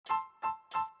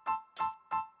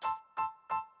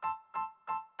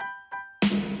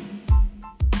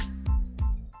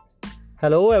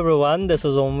Hello everyone, this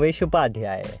is ओमवेश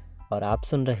Upadhyay और आप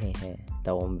सुन रहे हैं द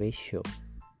ओमवेश शो।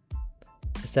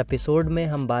 इस एपिसोड में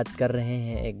हम बात कर रहे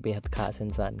हैं एक बेहद खास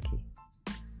इंसान की,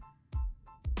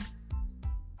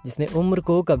 जिसने उम्र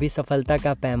को कभी सफलता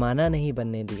का पैमाना नहीं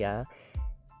बनने दिया,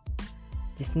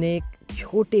 जिसने एक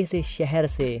छोटे से शहर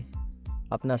से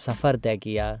अपना सफ़र तय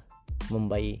किया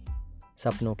मुंबई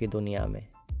सपनों की दुनिया में,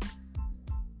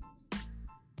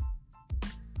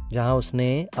 जहाँ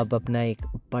उसने अब अपना एक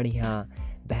बढ़िया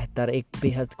बेहतर एक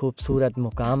बेहद खूबसूरत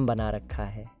मुकाम बना रखा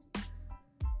है।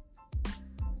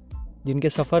 जिनके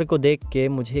सफ़र को देख के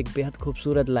मुझे एक बेहद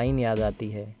खूबसूरत लाइन याद आती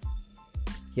है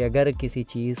कि अगर किसी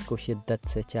चीज़ को शिद्दत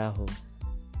से चाहो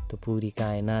तो पूरी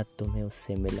कायनात तुम्हें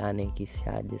उससे मिलाने की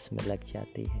साजिश में लग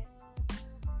जाती है।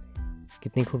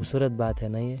 कितनी खूबसूरत बात है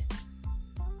ना ये।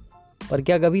 और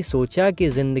क्या कभी सोचा कि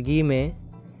ज़िंदगी में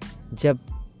जब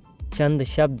चंद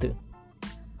शब्द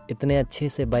इतने अच्छे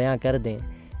से बयां कर दें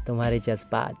तुम्हारे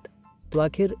जज्बात, तो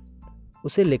आखिर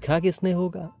उसे लिखा किसने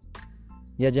होगा।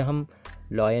 या जब हम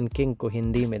लॉयन किंग को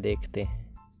हिंदी में देखते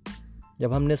हैं,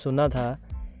 जब हमने सुना था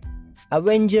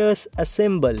अवेंजर्स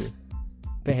असेंबल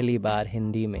पहली बार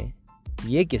हिंदी में,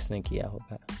 ये किसने किया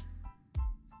होगा।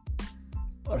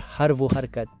 और हर वो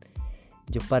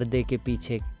हरकत जो पर्दे के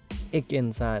पीछे एक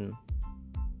इंसान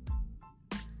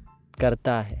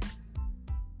करता है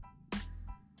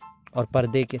और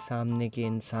पर्दे के सामने के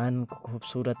इंसान को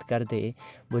खूबसूरत कर दे,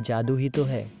 वो जादू ही तो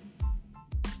है।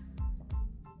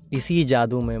 इसी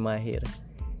जादू में माहिर,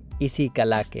 इसी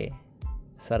कला के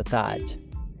सरताज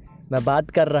मैं बात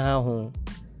कर रहा हूँ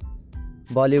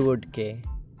बॉलीवुड के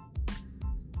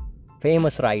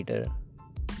फेमस राइटर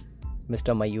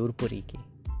मिस्टर मयूर पुरी की।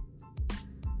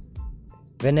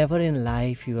 Whenever in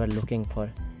life you are looking for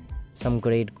some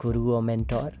great guru or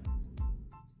mentor,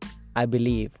 I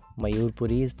believe Mayur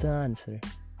Puri is the answer.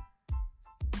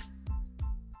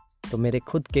 तो मेरे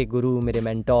खुद के गुरु, मेरे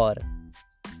मेंटोर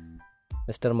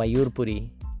मिस्टर मयूर पुरी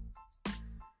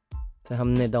से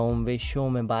हमने द ओमवेश शो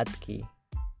में बात की,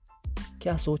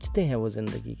 क्या सोचते हैं वो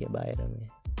जिंदगी के बारे में।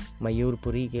 मयूर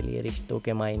पुरी के लिए रिश्तों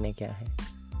के मायने क्या है।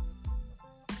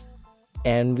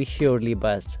 एंड वी श्योरली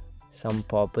बस सम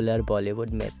पॉपुलर बॉलीवुड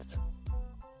मिथ्स।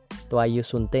 तो आइए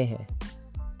सुनते हैं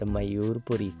द मयूर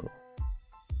पुरी को।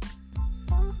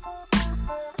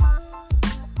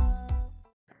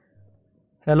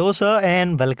 Hello sir,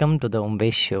 and welcome to the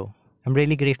Omvesh show. I'm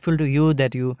really grateful to you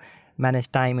that you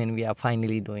managed time and we are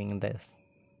finally doing this.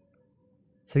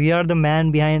 So you are the man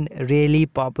behind really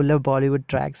popular Bollywood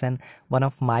tracks and one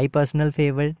of my personal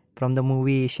favorite from the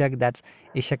movie Ishak, that's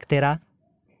Ishak Tera.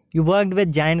 You worked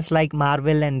with giants like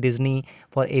Marvel and Disney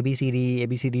for ABCD,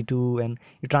 ABCD2, and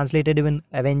you translated even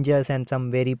Avengers and some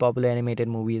very popular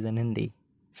animated movies in Hindi.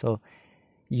 So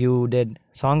you did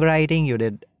songwriting, you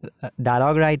did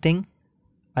dialogue writing.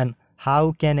 And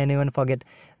how can anyone forget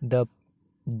the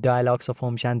dialogues of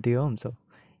Om Shanti Om? So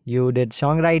you did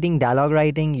songwriting, dialogue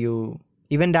writing, you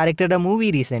even directed a movie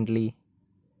recently.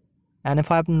 And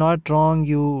if I'm not wrong,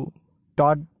 you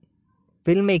taught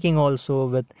filmmaking also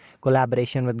with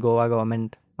collaboration with Goa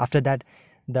government. After that,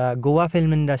 the Goa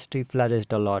film industry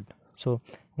flourished a lot. So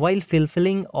while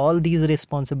fulfilling all these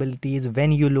responsibilities,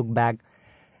 when you look back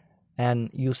and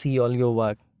you see all your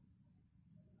work,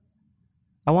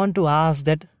 I want to ask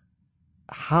that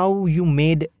how you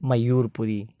made Mayur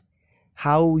Puri.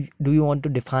 How do you want to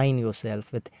define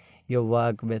yourself with your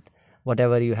work, with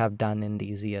whatever you have done in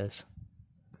these years?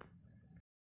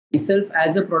 Myself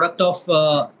as a product of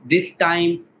this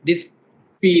time, this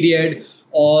period,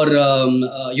 or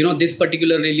this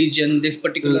particular religion, this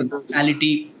particular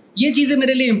personality. ये चीजें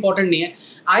मेरे लिए important नहीं है.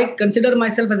 I consider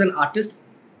myself as an artist.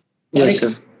 Yes,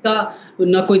 sir. का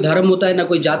ना कोई धर्म होता है, ना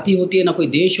कोई जाति होती है, ना कोई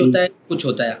देश होता है, कुछ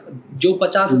होता है। जो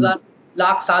 50,000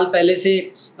 लाख साल पहले से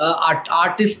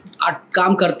आर्टिस्ट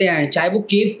काम करते आए हैं, चाहे वो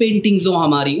केव पेंटिंग्स हो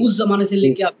हमारी उस जमाने से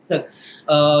लेके अब तक,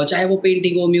 चाहे वो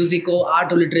पेंटिंग हो, म्यूजिक हो,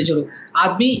 आर्ट हो, लिटरेचर हो,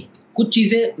 आदमी कुछ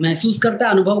चीजें महसूस करता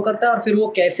है, अनुभव करता है और फिर वो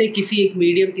कैसे किसी एक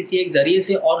मीडियम, किसी एक जरिए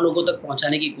से और लोगों तक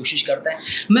पहुंचाने की कोशिश करता है।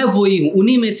 मैं वही हूँ,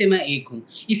 उन्हीं में से मैं एक हूँ।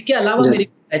 इसके अलावा मेरी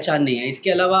पहचान नहीं है।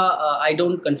 इसके अलावा I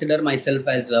don't consider my self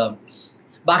as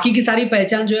बाकी की सारी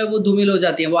पहचान जो है वो धूमिल हो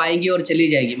जाती है, वो आएंगी और चली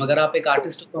जाएगी, मगर आप एक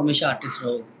आर्टिस्ट हो तो हमेशा आर्टिस्ट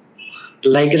रहोगे।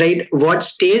 Like, right, what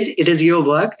stays, it is your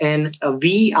work, and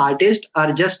we artists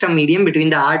are just a medium between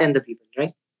the art and the people,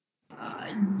 right?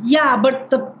 Yeah, but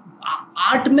the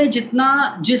art में जितना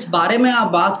जिस बारे में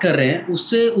आप बात कर रहे हैं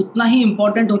उससे उतना ही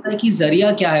इम्पोर्टेंट होता है कि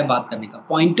जरिया क्या है बात करने का,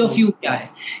 पॉइंट ऑफ व्यू क्या है,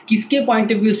 किसके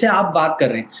पॉइंट ऑफ व्यू से आप बात कर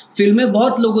रहे हैं। फिल्में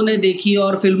बहुत लोगों ने देखी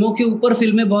और फिल्मों के ऊपर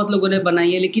फिल्में बहुत लोगों ने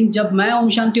बनाई है, लेकिन जब मैं ओम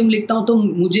शांति ओम लिखता हूँ तो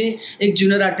मुझे एक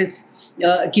जूनियर आर्टिस्ट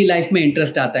की लाइफ में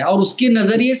इंटरेस्ट आता है और उसके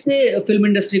नजरिए से फिल्म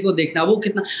इंडस्ट्री को देखना। वो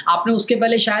कितना, आपने उसके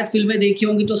पहले शायद फिल्में देखी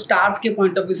होंगी तो स्टार्स के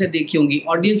पॉइंट ऑफ व्यू से देखी होंगी,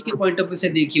 ऑडियंस के पॉइंट ऑफ व्यू से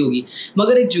देखी होगी,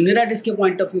 मगर एक जूनियर आर्टिस्ट के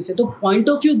पॉइंट ऑफ व्यू से तो पॉइंट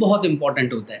ऑफ व्यू बहुत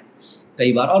इंपॉर्टेंट होता है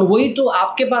कई बार। और वही तो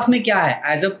आपके पास में क्या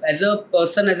है, as a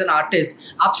person, as an artist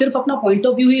आप सिर्फ अपना पॉइंट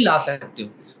ऑफ व्यू ही ला सकते हो,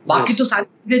 बाकी तो सारी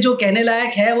चीजें जो कहने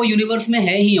लायक है वो यूनिवर्स में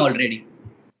है ही ऑलरेडी।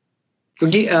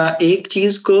 क्योंकि एक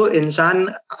चीज को इंसान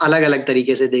अलग अलग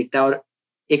तरीके से देखता है और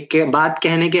एक बात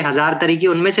कहने के 1000 तरीके,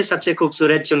 उनमें से सबसे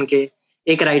खूबसूरत चुन के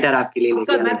एक राइटर आपके लिए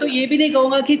लेके मैं तो ये भी नहीं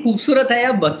कहूंगा कि खूबसूरत है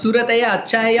या बदसूरत है या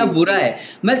अच्छा है या बुरा है,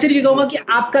 मैं सिर्फ ये कहूंगा कि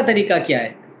आपका तरीका क्या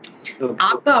है,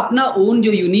 आपका अपना ओन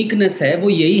जो यूनिकनेस है वो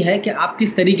यही है कि आप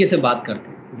किस तरीके से बात करते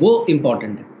हैं, वो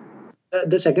इम्पोर्टेंट है।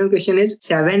 The second question is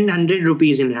 700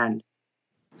 rupees in hand.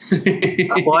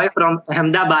 A boy from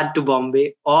Ahmedabad to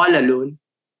Bombay all alone.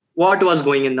 What was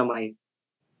going in the mind?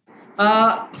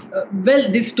 Well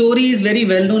this story is very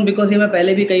well known because ये मैं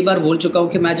पहले भी कई बार बोल चुका हूँ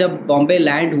कि मैं जब बॉम्बे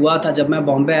लैंड हुआ था, जब मैं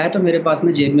बॉम्बे आया तो मेरे पास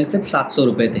में जेब में सिर्फ 700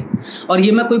 रुपये थे। और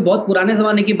ये मैं कोई बहुत पुराने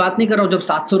ज़माने की बात नहीं कर रहा हूँ जब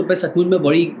 700 रुपये सचमुच में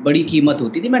बड़ी बड़ी कीमत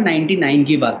होती थी। मैं 99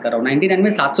 की बात कर रहा हूँ। 99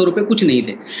 में 700 रुपये कुछ नहीं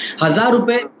थे। 1000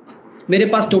 रुपये मेरे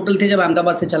पास टोटल थे। जब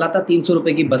अहमदाबाद से चला था 300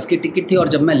 रुपये की बस की टिकट थी और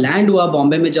जब मैं लैंड हुआ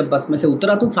बॉम्बे में, जब बस में से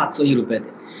उतरा तो 700 ही रुपये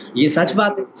थे। ये सच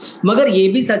बात है। मगर ये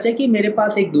भी सच है कि मेरे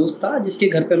पास एक दोस्त था जिसके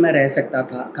घर पे मैं रह सकता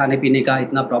था, खाने पीने का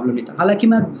इतना प्रॉब्लम नहीं था। हालांकि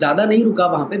मैं ज़्यादा नहीं रुका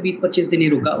वहाँ पे, 20-25 दिन ही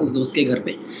रुका उस दोस्त के घर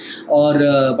पे। और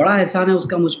बड़ा एहसान है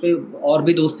उसका मुझ पे। और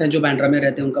भी दोस्त हैं जो बांद्रा में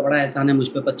रहते हैं, उनका बड़ा एहसान है मुझ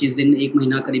पे। 25 दिन, 1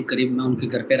 महीना करीब करीब मैं उनके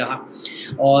घर पे रहा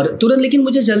और तुरंत लेकिन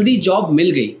मुझे जल्दी जॉब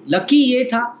मिल गई। लकी ये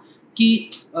था कि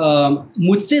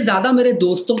मुझसे ज़्यादा मेरे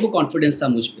दोस्तों को कॉन्फिडेंस था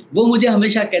मुझ पे। वो मुझे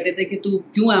हमेशा कहते थे कि तू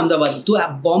क्यों अहमदाबाद, तू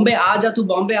बॉम्बे आ जा, तू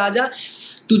बॉम्बे आ जा,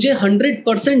 तुझे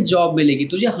 100% जॉब मिलेगी,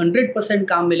 तुझे 100%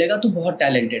 काम मिलेगा, तू बहुत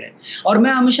टैलेंटेड है। और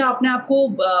मैं हमेशा अपने आप को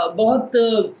बहुत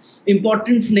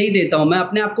इम्पोर्टेंस नहीं देता हूँ। मैं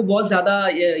अपने आप को बहुत ज़्यादा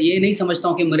ये नहीं समझता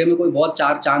हूँ कि मेरे में कोई बहुत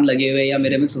 4 चांद लगे हुए या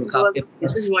मेरे में सुर्खाब।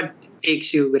 This is what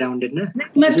takes you grounded, ना?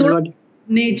 मैं This is थोड़ा what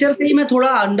नेचर से ही मैं थोड़ा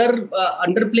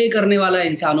अंडर प्ले करने वाला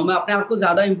इंसान हूँ। मैं अपने आप को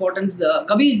ज़्यादा इम्पोर्टेंस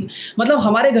कभी, मतलब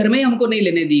हमारे घर में ही हमको नहीं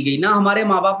लेने दी गई ना, हमारे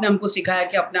माँ बाप ने हमको सिखाया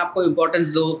कि अपने आप को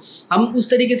इम्पोर्टेंस दो। हम उस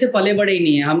तरीके से पले बड़े ही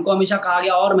नहीं है। हमको हमेशा कहा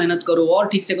गया और मेहनत करो और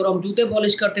ठीक से करो। हम जूते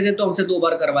पॉलिश करते थे तो हमसे 2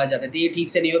 बार करवाए जाते थे, ये ठीक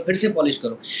से नहीं हो फिर से पॉलिश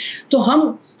करो। तो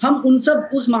हम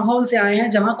उस माहौल से आए हैं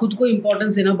जहाँ खुद को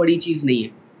इम्पोर्टेंस देना बड़ी चीज़ नहीं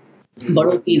है।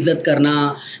 बड़ों की इज्जत करना,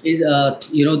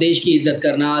 देश की इज्जत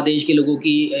करना, देश के लोगों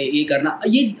की ये करना,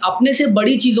 ये अपने से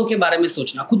बड़ी चीज़ों के बारे में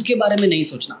सोचना, खुद के बारे में नहीं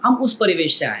सोचना। हम उस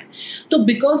परिवेश से आए। तो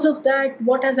because of that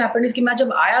what has happened is कि मैं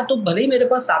जब आया तो भले ही मेरे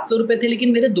पास 700 रुपये थे,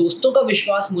 लेकिन मेरे दोस्तों का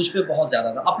विश्वास मुझ पर बहुत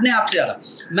ज़्यादा था, अपने आप से ज़्यादा।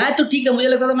 मैं तो ठीक है, मुझे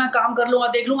लगता था मैं काम कर लूँगा,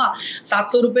 देख लूँगा,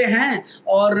 700 रुपये हैं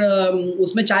और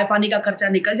उसमें चाय पानी का खर्चा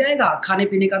निकल जाएगा, खाने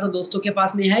पीने का तो दोस्तों के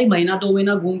पास में है ही, महीना 2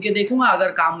 महीना घूम के देखूंगा,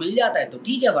 अगर काम मिल जाता है तो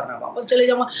ठीक है, वरना वापस चले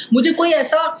जाऊँगा। मुझे कोई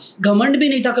ऐसा घमंड भी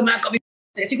नहीं था कि मैं कभी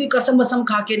ऐसी कोई कसम वसम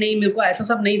खा के नहीं, मेरे को ऐसा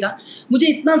सब नहीं था। मुझे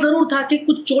इतना जरूर था कि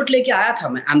कुछ चोट लेके आया था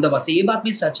मैं अहमदाबाद से, ये बात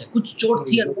भी सच है, कुछ चोट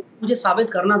थी, मुझे साबित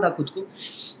करना था खुद को।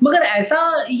 मगर ऐसा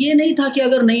ये नहीं था कि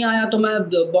अगर नहीं आया तो मैं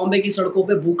बॉम्बे की सड़कों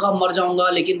पे भूखा मर जाऊंगा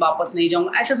लेकिन वापस नहीं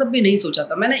जाऊंगा, ऐसा सब भी नहीं सोचा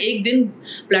था। मैंने एक दिन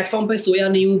प्लेटफॉर्म पे सोया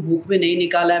नहीं हूँ, भूख पे नहीं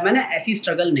निकाला है, मैंने ऐसी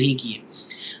स्ट्रगल नहीं की है।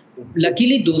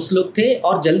 लकीली दोस्त लोग थे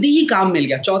और जल्दी ही काम मिल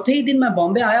गया। चौथे ही दिन मैं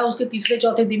बॉम्बे आया, उसके तीसरे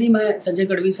चौथे दिन ही मैं संजय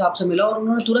गढ़वी साहब से मिला और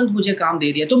उन्होंने तुरंत मुझे काम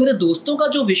दे दिया। तो मेरे दोस्तों का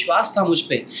जो विश्वास था मुझ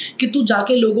पे कि तू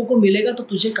जाके लोगों को मिलेगा तो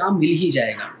तुझे काम मिल ही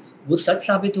जाएगा, वो सच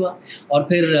साबित हुआ। और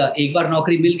फिर एक बार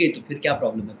नौकरी मिल गई तो फिर क्या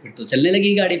प्रॉब्लम है, फिर तो चलने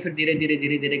लगी गाड़ी, फिर धीरे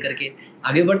धीरे करके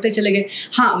आगे बढ़ते चले गए।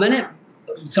 हाँ, मैंने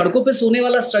सड़कों पे सोने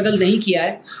वाला स्ट्रगल नहीं किया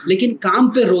है, लेकिन काम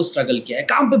पे रोज स्ट्रगल किया है,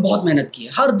 काम पे बहुत मेहनत की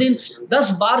है। हर दिन 10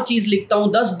 बार चीज लिखता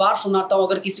हूँ, 10 बार सुनाता हूँ,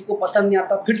 अगर किसी को पसंद नहीं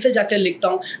आता फिर से जाकर लिखता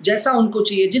हूँ, जैसा उनको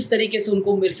चाहिए, जिस तरीके से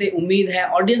उनको मेरे से उम्मीद है,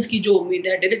 ऑडियंस की जो उम्मीद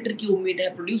है, डायरेक्टर की उम्मीद है,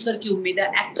 प्रोड्यूसर की उम्मीद है,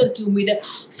 एक्टर की उम्मीद है,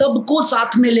 सबको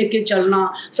साथ में लेके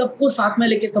चलना, सबको साथ में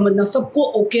लेके समझना,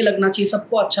 सबको ओके लगना चाहिए,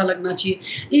 सबको अच्छा लगना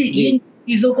चाहिए। इन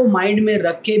चीजों को माइंड में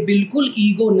रख के, बिल्कुल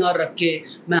ईगो ना रख के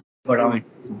मैं बढ़ा हूँ।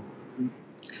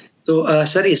 तो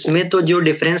सर, इसमें तो जो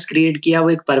डिफरेंस क्रिएट किया वो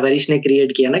एक परवरिश ने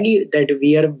क्रिएट किया ना, कि that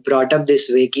we are brought up this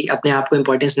way, कि अपने आप को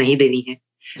इम्पोर्टेंस नहीं देनी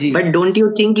है। बट डोंट यू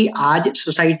थिंक कि आज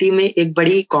सोसाइटी में एक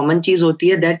बड़ी कॉमन चीज होती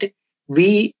है that we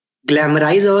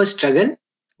glamorise our struggle.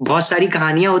 बहुत सारी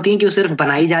कहानियां होती हैं कि वो सिर्फ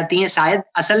बनाई जाती हैं, शायद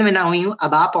असल में ना हुई हूँ।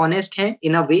 अब आप ऑनेस्ट हैं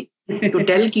इन अ वे टू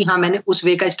टेल कि हाँ, मैंने उस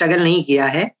वे का स्ट्रगल नहीं किया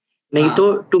है, नहीं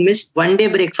तो to miss one day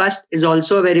breakfast is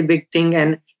also a very big thing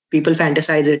and people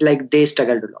fantasise it like they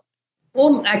struggle to lot.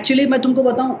 वो एक्चुअली मैं तुमको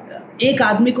बताऊं, एक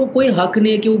आदमी को कोई हक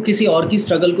नहीं है कि वो किसी और की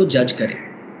स्ट्रगल को जज करे।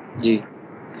 जी,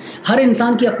 हर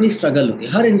इंसान की अपनी स्ट्रगल होती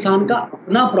है, हर इंसान का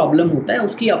अपना प्रॉब्लम होता है,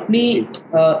 उसकी अपनी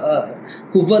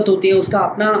कुव्वत होती है, उसका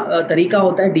अपना तरीका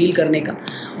होता है डील करने का।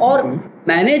 और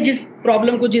मैंने जिस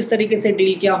प्रॉब्लम को जिस तरीके से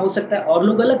डील किया, हो सकता है और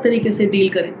लोग अलग तरीके से डील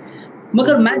करें,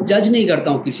 मगर मैं जज नहीं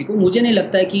करता हूँ किसी को। मुझे नहीं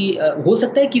लगता है कि हो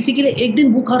सकता है किसी के लिए एक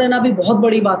दिन भूखा रहना भी बहुत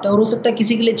बड़ी बात है, और हो सकता है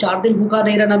किसी के लिए 4 दिन भूखा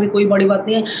नहीं रहना भी कोई बड़ी बात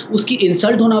नहीं है, उसकी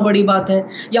इंसल्ट होना बड़ी बात है।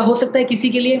 या हो सकता है किसी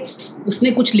के लिए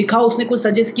उसने कुछ लिखा, उसने कुछ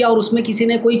सजेस्ट किया और उसमें किसी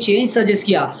ने कोई चेंज सजेस्ट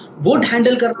किया, वो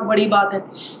हैंडल करना बड़ी बात है।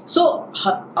 सो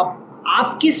अब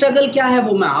आपकी स्ट्रगल क्या है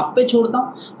वो मैं आप पे छोड़ता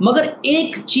हूँ, मगर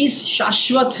एक चीज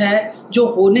शाश्वत है जो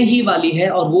होने ही वाली है,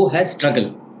 और वो है स्ट्रगल।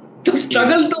 तो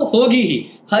स्ट्रगल तो होगी ही,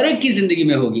 हर एक की जिंदगी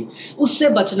में होगी। उससे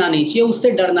बचना नहीं चाहिए,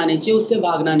 उससे डरना नहीं चाहिए, उससे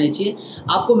भागना नहीं चाहिए।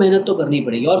 आपको मेहनत तो करनी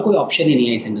पड़ेगी, और कोई ऑप्शन ही नहीं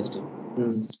है इस इंडस्ट्री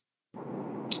में।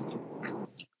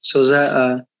 सोजा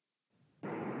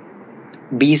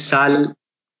 20 साल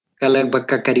का लगभग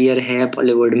का करियर है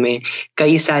बॉलीवुड में,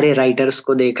 कई सारे राइटर्स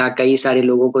को देखा, कई सारे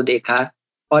लोगों को देखा,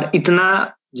 और इतना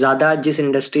ज्यादा जिस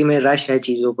इंडस्ट्री में रश है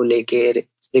चीजों को लेके,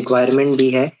 रिक्वायरमेंट भी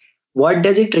है। What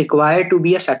does it require to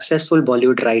be a successful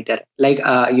Bollywood writer? Like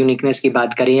uniqueness की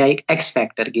बात करें या एक एक्स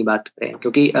फैक्टर की बात करें,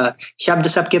 क्योंकि शब्द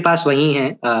सबके पास वही है,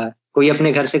 कोई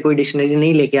अपने घर से कोई डिक्शनरी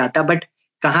नहीं लेके आता, बट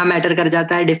कहाँ मैटर कर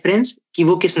जाता है डिफरेंस कि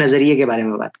वो किस नजरिए के बारे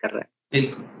में बात कर रहा है।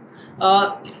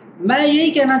 बिल्कुल। मैं यही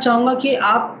कहना चाहूंगा कि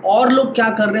आप और लोग क्या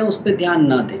कर रहे हैं उस पर ध्यान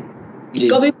ना दें,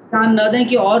 कभी ध्यान न दें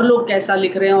कि और लोग कैसा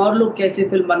लिख रहे हैं, और लोग कैसे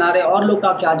फिल्म बना रहे हैं, और लोग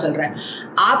का क्या चल रहा है।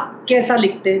 आप कैसा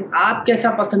लिखते हैं, आप कैसा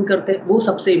पसंद करते हैं, वो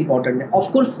सबसे इम्पोर्टेंट है।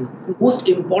 Of course most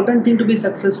important thing to be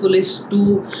successful is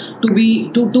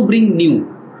to bring new.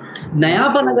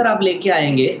 नयापन अगर आप लेके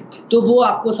आएंगे तो वो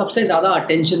आपको सबसे ज्यादा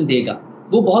अटेंशन देगा,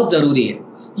 वो बहुत जरूरी है।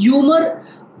 ह्यूमर,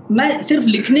 मैं सिर्फ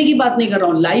लिखने की बात नहीं कर रहा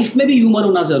हूँ, लाइफ में भी ह्यूमर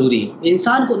होना जरूरी है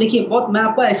इंसान को। देखिए, बहुत मैं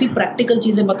आपको ऐसी प्रैक्टिकल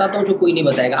चीजें बताता हूँ जो कोई नहीं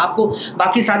बताएगा आपको।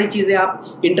 बाकी सारी चीजें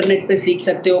आप इंटरनेट पे सीख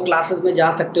सकते हो, क्लासेस में जा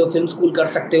सकते हो, फिल्म स्कूल कर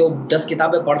सकते हो, 10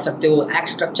 किताबें पढ़ सकते हो। एक्ट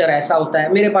स्ट्रक्चर ऐसा होता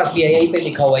है, मेरे पास भी है, यहीं पे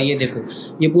लिखा हुआ है, ये देखो,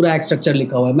 ये पूरा एक्ट स्ट्रक्चर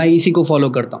लिखा हुआ है, मैं इसी को फॉलो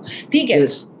करता हूँ। ठीक है,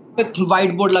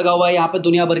 व्हाइट बोर्ड लगा हुआ है, यहाँ पे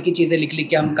दुनिया भर की चीजें लिख लिख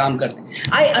के हम काम करते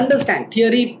हैं। आई अंडरस्टैंड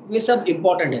थियोरी, ये सब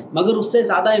इंपॉर्टेंट है, मगर उससे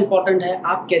ज्यादा इंपॉर्टेंट है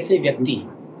आप कैसे व्यक्ति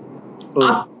हैं,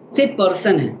 आप से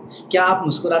पर्सन है। क्या आप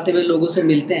मुस्कुराते हुए लोगों से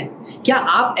मिलते हैं? क्या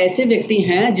आप ऐसे व्यक्ति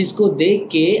हैं जिसको देख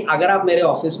के अगर आप मेरे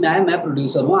ऑफिस में आए, मैं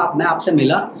प्रोड्यूसर हूँ, मैं आपसे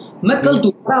मिला, मैं कल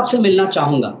दोबारा आपसे मिलना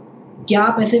चाहूंगा? क्या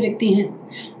आप ऐसे व्यक्ति हैं?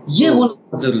 ये होना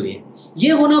बहुत जरूरी है।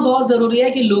 ये होना बहुत जरूरी है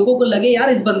कि लोगों को लगे यार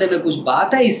इस बंदे में कुछ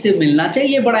बात है, इससे मिलना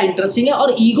चाहिए, बड़ा इंटरेस्टिंग है।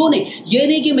 और ईगो नहीं, ये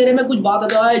नहीं कि मेरे में कुछ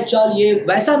बात है चल ये,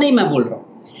 वैसा नहीं मैं बोल रहा हूँ,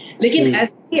 लेकिन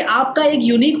ऐसे कि आपका एक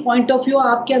यूनिक पॉइंट ऑफ व्यू,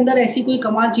 आपके अंदर ऐसी कोई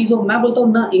कमाल चीज हो। मैं बोलता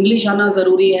हूँ ना इंग्लिश आना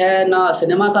जरूरी है, ना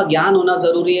सिनेमा का ज्ञान होना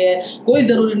जरूरी है। कोई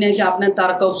जरूरी नहीं है कि आपने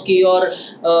तारकोव्स्की और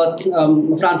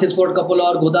फ्रांसिस फोर्ड कपोला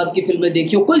और गोदाद की फिल्में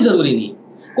देखी हो, कोई जरूरी नहीं,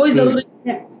 कोई जरूरी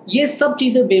नहीं है। ये सब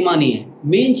चीजें बेमानी है।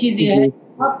 मेन चीज ये है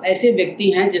आप ऐसे व्यक्ति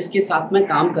हैं जिसके साथ मैं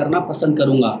काम करना पसंद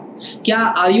करूंगा। क्या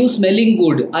are you smelling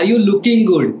good, are you looking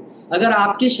good? अगर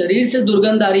आपके शरीर से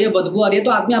दुर्गंध आ रही है, बदबू आ रही है,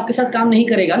 तो आदमी आपके साथ काम नहीं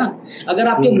करेगा ना। अगर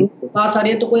आपके मुंह के पास आ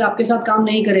रही है तो कोई आपके साथ काम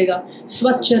नहीं करेगा।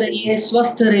 स्वच्छ रहिए,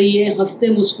 स्वस्थ रहिए, हंसते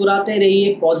मुस्कुराते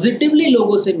रहिए, पॉजिटिवली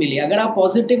लोगों से मिलिए। अगर आप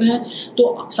पॉजिटिव हैं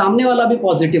तो सामने वाला भी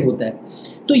पॉजिटिव होता है।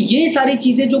 तो ये सारी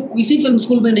चीजें जो किसी फिल्म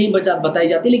स्कूल में नहीं बताई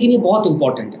जाती, लेकिन ये बहुत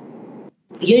इंपॉर्टेंट है।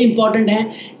 ये इंपॉर्टेंट है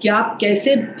कि आप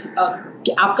कैसे,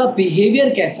 कि आपका बिहेवियर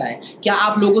कैसा है। क्या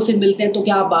आप लोगों से मिलते हैं तो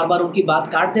क्या आप बार बार उनकी बात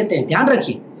काट देते हैं? ध्यान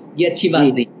रखिए, ये अच्छी बात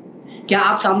नहीं। क्या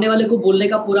आप सामने वाले को बोलने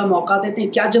का पूरा मौका देते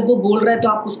हैं? क्या जब वो बोल रहा है तो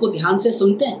आप उसको ध्यान से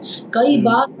सुनते हैं? कई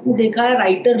बार मैंने देखा है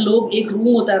राइटर लोग, एक रूम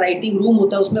होता है, राइटिंग रूम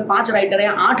होता है, उसमें 5 राइटर है,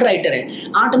 8 राइटर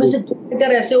है, 8 में से 2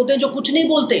 राइटर ऐसे होते हैं जो कुछ नहीं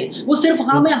बोलते, वो सिर्फ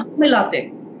हाँ में हाँ मिलाते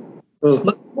हैं।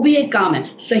 वो भी एक काम है,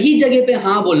 सही जगह पे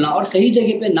हाँ बोलना और सही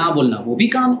जगह पे ना बोलना, वो भी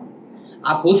काम है।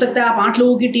 आप हो सकता है आप 8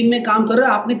 लोगों की टीम में काम कर रहे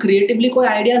हो, आपने क्रिएटिवली कोई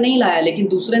आइडिया नहीं लाया, लेकिन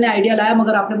दूसरे ने आइडिया लाया,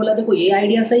 मगर आपने बोला देखो ये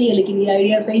आइडिया सही है लेकिन ये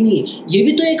आइडिया सही नहीं है। ये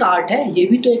भी तो एक आर्ट है, ये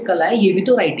भी तो एक कला है, ये भी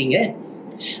तो राइटिंग है।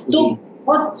 तो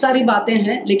बहुत सारी बातें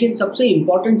हैं, लेकिन सबसे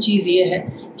इंपॉर्टेंट चीज ये है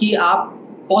कि आप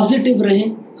पॉजिटिव रहें,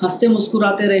 हंसते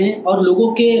मुस्कुराते रहें, और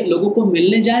लोगों को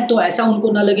मिलने जाएं तो ऐसा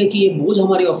उनको ना लगे कि ये बोझ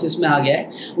हमारे ऑफिस में आ गया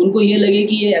है। उनको ये लगे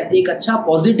कि ये एक अच्छा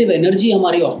पॉजिटिव एनर्जी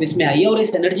हमारी ऑफिस में आई है, और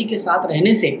इस एनर्जी के साथ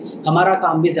रहने से हमारा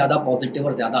काम भी ज्यादा पॉजिटिव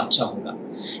और ज्यादा अच्छा होगा।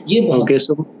 ये बहुत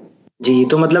जी,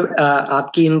 तो मतलब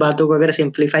आपकी इन बातों को अगर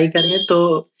सिंप्लीफाई करें तो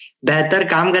बेहतर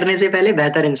काम करने से पहले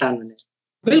बेहतर इंसान बने।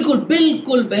 बिल्कुल,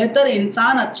 बिल्कुल बेहतर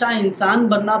इंसान, अच्छा इंसान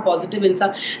बनना, पॉजिटिव इंसान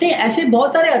नहीं, ऐसे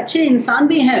बहुत सारे अच्छे इंसान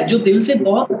भी हैं जो दिल से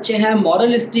बहुत अच्छे हैं,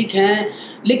 मॉरलिस्टिक हैं,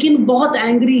 लेकिन बहुत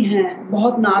एंग्री हैं,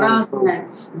 बहुत नाराज़ हैं,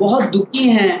 बहुत दुखी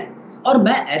हैं। और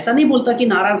मैं ऐसा नहीं बोलता कि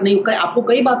नाराज़ नहीं हूँ, कई आपको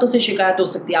कई बातों से शिकायत हो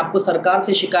सकती है, आपको सरकार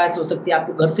से शिकायत हो सकती है,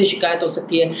 आपको घर से शिकायत हो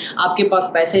सकती है, आपके पास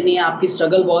पैसे नहीं है, आपकी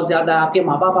स्ट्रगल बहुत ज़्यादा है, आपके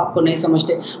माँ-बाप आपको नहीं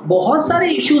समझते। बहुत सारे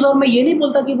इश्यूज़, और मैं ये नहीं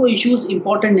बोलता कि वो इश्यूज़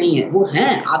इम्पोर्टेंट नहीं है, वो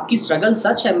हैं, आपकी स्ट्रगल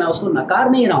सच है, मैं उसको नकार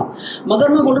नहीं रहा हूँ। मगर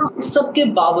मैं बोल रहा हूँ इस सब के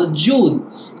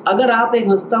बावजूद अगर आप एक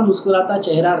हँसता मुस्कुराता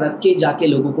चेहरा रख के जाके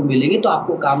लोगों को मिलेंगे तो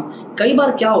आपको काम कई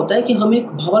बार क्या होता है कि हम एक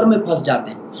भंवर में फँस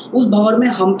जाते हैं। उस भंवर में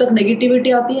हम तक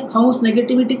नेगेटिविटी आती है, हम उस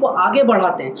नेगेटिविटी को आगे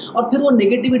बढ़ाते हैं और फिर वो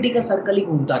नेगेटिविटी का सर्कल ही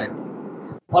घूमता रहता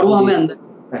है और वो हमें अंदर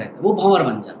रहता है, वो भंवर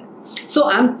बन जाता है। So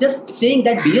I'm just saying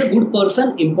that be a good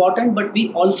person important but be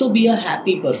also be a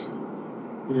happy person.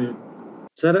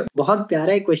 Sir बहुत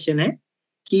प्यारा एक क्वेश्चन है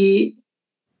कि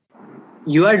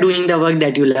you are doing the work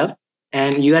that you love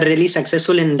and you are really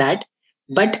successful in that,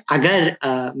 but अगर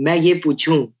मैं ये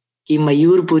पूछूं कि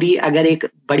मयूर पुरी अगर एक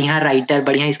बढ़िया राइटर,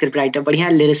 बढ़िया स्क्रिप्ट राइटर, बढ़िया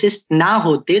लिरिसिस्ट ना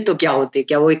होते तो क्या होते?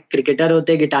 क्या वो एक क्रिकेटर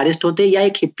होते, गिटारिस्ट होते, या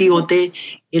एक हिप्पी होते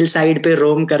हिल साइड पे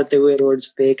रोम करते हुए रोड्स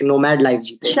पे एक नोमैड लाइफ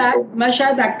जीते? मैं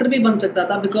शायद एक्टर भी बन सकता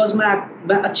था, बिकॉज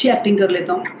मैं अच्छी एक्टिंग कर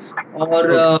लेता हूँ।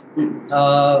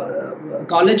 और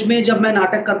कॉलेज में जब मैं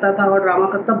नाटक करता था और ड्रामा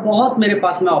करता, बहुत मेरे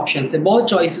पास में ऑप्शन थे, बहुत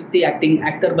चॉइसेस थी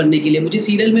एक्टर बनने के लिए। मुझे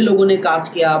सीरियल में लोगों ने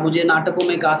कास्ट किया, मुझे नाटकों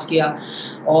में कास्ट किया,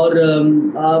 और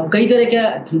कई तरह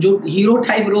के जो हीरो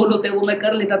टाइप रोल होते हैं वो मैं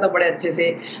कर लेता था बड़े अच्छे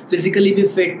से। फिजिकली भी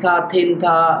फिट था, थिन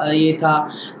था, ये था,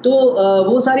 तो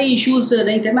वो सारे इश्यूज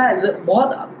नहीं थे। मैं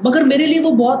बहुत, मगर मेरे लिए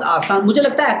वो बहुत आसान, मुझे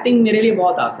लगता है एक्टिंग मेरे लिए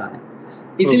बहुत आसान है,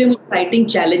 इसीलिए मुझे राइटिंग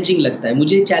चैलेंजिंग लगता है।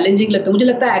 मुझे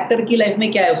लगता है एक्टर की लाइफ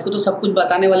में क्या है, उसको तो सब कुछ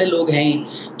बताने वाले लोग हैं ही।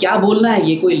 क्या बोलना है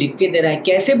ये कोई लिख के दे रहा है,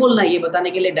 कैसे बोलना है ये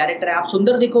बताने के लिए डायरेक्टर है। आप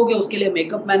सुंदर दिखोगे उसके लिए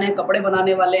मेकअप मैन है, कपड़े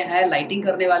बनाने वाले हैं, लाइटिंग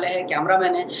करने वाले हैं, कैमरा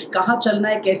मैन है, कहाँ चलना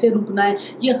है, कैसे रुकना है,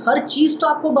 ये हर चीज तो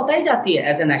आपको बताई जाती है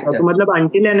एज एन एक्टर। तो मतलब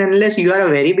until and unless you are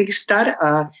a very big star,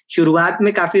 शुरुआत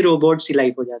में काफी रोबोट सी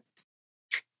लाइफ हो जाती है।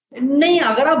 नहीं,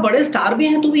 अगर आप बड़े स्टार भी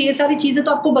हैं तो भी ये सारी चीजें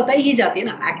तो आपको बताई ही जाती है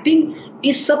ना। एक्टिंग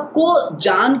इस सब को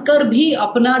जानकर भी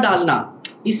अपना डालना,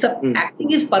 इस सब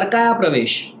एक्टिंग इज परकाया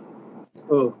प्रवेश।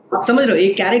 आप समझ रहे हो,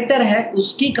 एक कैरेक्टर है,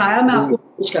 उसकी काया में आपको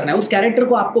कुछ करना है, उस कैरेक्टर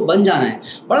को आपको बन जाना है।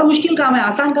 बड़ा मुश्किल काम है,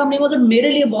 आसान काम नहीं, मगर मेरे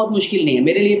लिए बहुत मुश्किल नहीं है,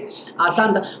 मेरे लिए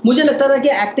आसान था। मुझे लगता था कि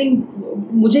एक्टिंग,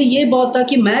 मुझे ये बहुत था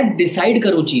कि मैं डिसाइड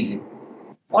करूं चीजें,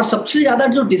 और सबसे ज्यादा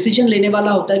जो डिसीजन लेने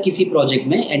वाला होता है किसी प्रोजेक्ट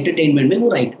में, एंटरटेनमेंट में, वो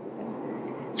राइटर।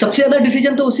 सबसे ज्यादा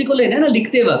डिसीजन तो उसी को लेना है ना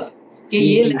लिखते वक्त, कि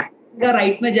ये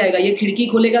राइट में जाएगा, ये खिड़की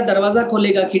खोलेगा, दरवाजा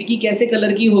खोलेगा, खिड़की कैसे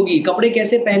कलर की होगी, कपड़े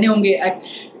कैसे पहने होंगे,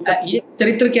 ये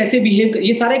चरित्र कैसे बिहेव,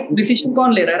 ये सारे डिसीजन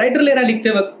कौन ले रहा है? राइटर ले रहा है लिखते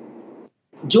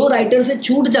वक्त। जो राइटर से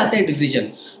छूट जाते हैं डिसीजन,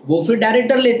 वो फिर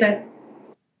डायरेक्टर लेता है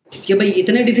कि भाई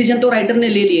इतने डिसीजन तो राइटर ने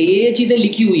ले लिए, ये चीजें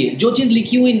लिखी हुई है, जो चीज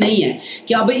लिखी हुई नहीं है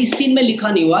कि अब इस सीन में लिखा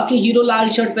नहीं हुआ कि हीरो लाल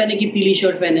शर्ट पहने कि पीली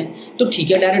शर्ट पहने, तो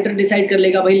ठीक है डायरेक्टर डिसाइड कर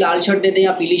लेगा भाई लाल शर्ट दे दें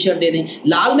या पीली शर्ट दे दें।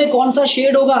 लाल में कौन सा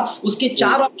शेड होगा, उसके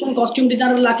 4 ऑप्शन कॉस्ट्यूम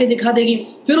डिजाइनर लाके दिखा देगी,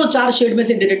 फिर वो 4 शेड में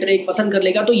से डायरेक्टर एक पसंद कर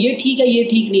लेगा, तो ये ठीक है, ये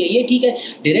ठीक नहीं है, ये ठीक है।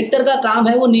 डायरेक्टर का काम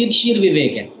है वो निरीक्षीर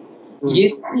विवेक है, ये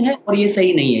सही है और ये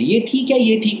सही नहीं है, ये ठीक है,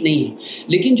 ये ठीक नहीं है।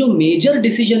 लेकिन जो मेजर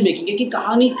डिसीजन मेकिंग है कि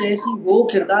कहानी कैसी हो,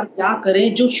 किरदार क्या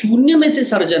करें, जो शून्य में से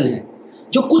सर्जन है,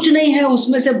 जो कुछ नहीं है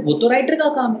उसमें से, वो तो राइटर का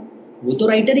काम है, वो तो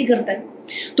राइटर ही करता है।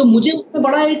 तो मुझे उसमें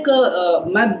बड़ा एक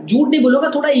मैं झूठ नहीं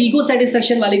बोलूंगा, थोड़ा ईगो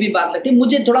सेटिस्फेक्शन वाली भी बात लगती है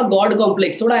मुझे, थोड़ा गॉड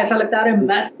कॉम्प्लेक्स, थोड़ा ऐसा लगता है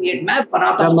अरे मैं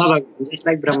बनाता हूँ,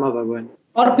 ब्रह्मा भगवान।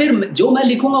 और फिर जो मैं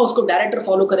लिखूंगा उसको डायरेक्टर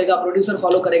फॉलो करेगा, प्रोड्यूसर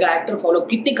फॉलो करेगा, एक्टर फॉलो।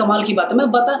 कितनी कमाल की बात है,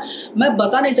 मैं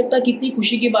बता नहीं सकता कितनी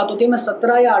खुशी की बात होती है। मैं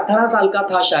 17 या 18 साल का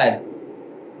था शायद,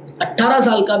 18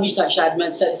 साल का भी था शायद, मैं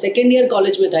सेकेंड ईयर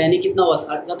कॉलेज में था, यानी कितना हुआ,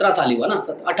 17 साल ही हुआ ना,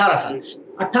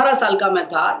 18 साल का मैं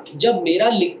था जब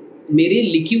मेरी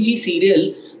लिखी हुई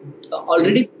सीरियल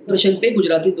ऑलरेडी दूरदर्शन पे,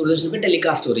 गुजराती दूरदर्शन पे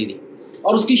टेलीकास्ट हो रही थी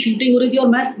और उसकी शूटिंग हो रही थी, और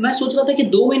मैं सोच रहा था कि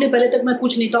 2 महीने पहले तक मैं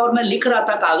कुछ नहीं था और मैं लिख रहा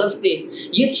था कागज पे।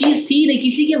 ये चीज थी नहीं,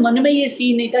 किसी के मन में ये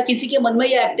सीन नहीं था, किसी के मन में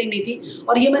ये एक्टिंग नहीं थी,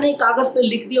 और ये मैंने कागज पे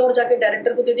लिख दिया और जाके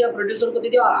डायरेक्टर को दे दिया, प्रोड्यूसर को दे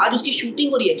दिया, और आज उसकी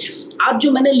शूटिंग हो रही है। आज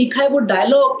जो मैंने लिखा है वो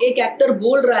डायलॉग एक एक्टर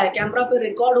बोल रहा है, कैमरा पे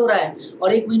रिकॉर्ड हो रहा है,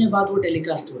 और 1 महीने बाद वो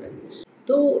टेलीकास्ट हो रहा है।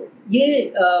 तो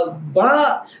ये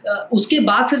बड़ा उसके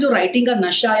बाद से जो राइटिंग का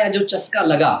नशा या जो चस्का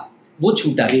लगा वो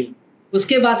छूटा है।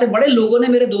 उसके बाद से बड़े लोगों ने,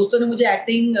 मेरे दोस्तों ने मुझे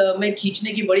एक्टिंग में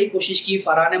खींचने की बड़ी कोशिश की।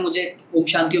 फरहान ने मुझे ओम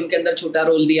शांति ओम के अंदर छोटा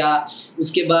रोल दिया।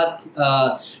 उसके बाद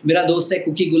मेरा दोस्त है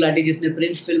कुकी गुलाटी जिसने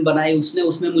प्रिंस फिल्म बनाई, उसने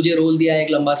उसमें मुझे रोल दिया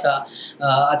एक लंबा सा,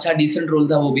 अच्छा डिसेंट रोल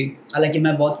था वो भी, हालांकि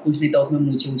मैं बहुत खुश नहीं था उसमें,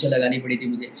 मूछें लगानी पड़ी थी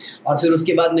मुझे। और फिर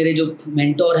उसके बाद मेरे जो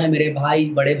मेंटोर हैं, मेरे भाई,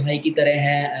 बड़े भाई की तरह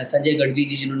हैं संजय गढ़वी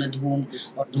जी, जिन्होंने धूम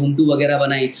और धूम 2 वगैरह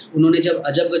बनाई, उन्होंने जब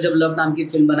अजब गजब लव नाम की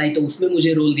फिल्म बनाई तो उसमें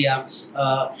मुझे रोल दिया।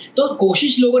 तो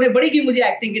कोशिश लोगों ने बड़ी की मुझे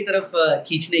एक्टिंग की तरफ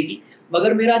खींचने की,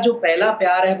 मगर मेरा जो पहला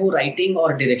प्यार है वो राइटिंग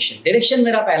और डायरेक्शन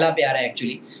मेरा पहला प्यार है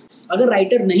एक्चुअली। अगर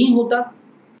राइटर नहीं होता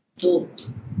तो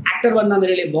एक्टर बनना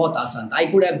मेरे लिए बहुत आसान था। I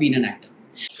could have been an actor.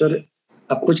 Sir,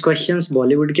 अब कुछ क्वेश्चंस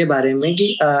बॉलीवुड के बारे में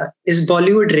कि is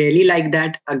Bollywood really like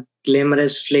that, a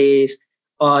glamorous face,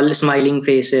 all smiling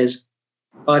faces,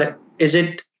 और is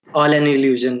it all an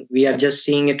illusion? We are just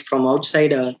seeing it from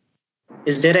outside.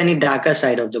 Is there any darker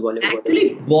side of the Bollywood? Actually,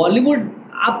 Bollywood,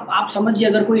 आप समझिए,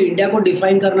 अगर कोई India को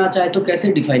define करना चाहे तो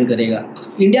कैसे डिफाइन करेगा?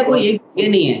 इंडिया कोई एक जगह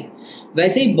नहीं है,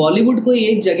 वैसे ही बॉलीवुड कोई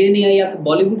एक जगह नहीं है, या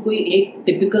बॉलीवुड कोई एक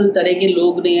टिपिकल तरह के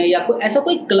लोग नहीं है, या कोई ऐसा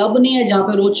कोई क्लब नहीं है जहाँ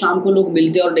पे रोज शाम को लोग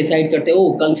मिलते हैं और डिसाइड करते हैं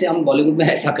ओ कल से हम बॉलीवुड में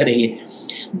ऐसा करेंगे।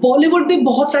 बॉलीवुड में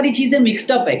बहुत सारी चीजें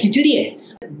मिक्सड अप है, खिचड़ी है।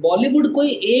 बॉलीवुड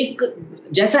कोई एक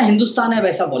जैसा हिंदुस्तान है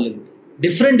वैसा बॉलीवुड,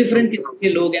 डिफरेंट किस्म के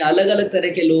लोग हैं, अलग अलग तरह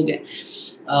के लोग हैं।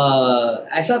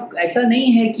 ऐसा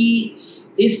नहीं है कि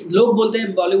इस लोग बोलते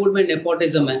हैं बॉलीवुड में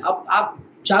नेपोटिज्म है। अब आप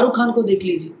शाहरुख खान को देख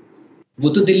लीजिए, वो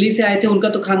तो दिल्ली से आए थे, उनका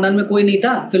तो खानदान में कोई नहीं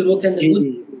था फिल्मों के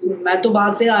अंदर, मैं तो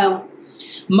बाहर से आया हूँ।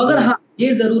 मगर हाँ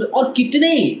ये जरूर, और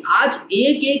कितने आज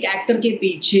एक एक्टर के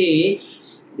पीछे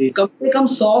कम से कम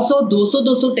 100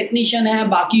 200 टेक्नीशियन है,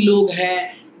 बाकी लोग हैं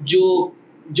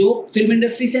जो फिल्म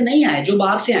इंडस्ट्री से नहीं आए, जो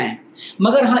बाहर से आए।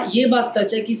 मगर हाँ ये बात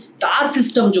सच है कि स्टार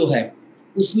सिस्टम जो है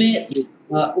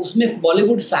उसमें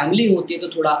बॉलीवुड फैमिली होती है तो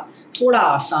थोड़ा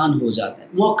आसान हो जाता है,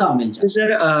 मौका मिल जाता है।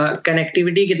 सर,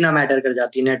 कनेक्टिविटी कितना मैटर कर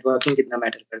जाती है, नेटवर्किंग कितना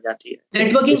मैटर कर जाती है?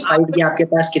 नेटवर्किंग कि आपके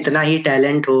पास कितना ही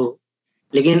टैलेंट हो,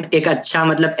 लेकिन एक अच्छा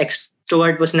मतलब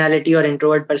एक्सट्रोवर्ट पर्सनालिटी और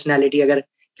इंट्रोवर्ट पर्सनालिटी, अगर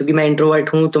क्योंकि मैं इंट्रोवर्ट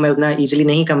हूँ तो मैं उतना इजीली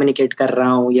नहीं कम्युनिकेट कर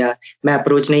रहा हूँ या मैं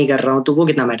अप्रोच नहीं कर रहा हूँ, तो वो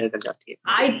कितना मैटर कर जाती है?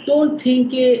 I don't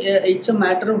think it's a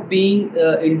matter of being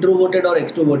introverted और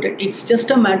extroverted. It's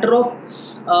just a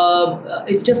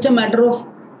matter of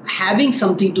having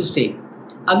something to say.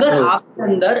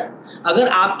 अगर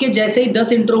आपके जैसे ही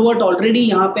 10 इंट्रोवर्ट ऑलरेडी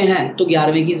यहाँ पे हैं तो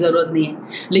 11वें की जरूरत नहीं है।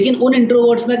 लेकिन उन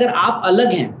इंट्रोवर्ट्स में अगर आप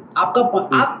अलग हैं, आप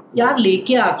क्या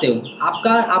लेके आते हो,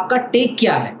 आपका टेक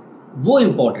क्या है, वो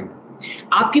इम्पोर्टेंट।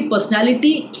 आपकी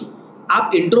पर्सनैलिटी,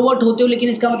 आप इंट्रोवर्ट होते हो लेकिन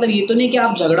इसका मतलब ये तो नहीं कि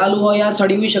आप झगड़ालू हो या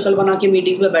सड़ी हुई शक्ल बना के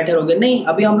मीटिंग में बैठे रहोगे। नहीं,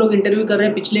 अभी हम लोग इंटरव्यू कर रहे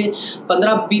हैं, पिछले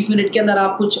 15-20 मिनट के अंदर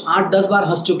आप कुछ 8-10 बार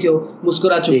हंस चुके हो,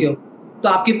 मुस्कुरा चुके हो, तो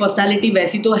आपकी पर्सनैलिटी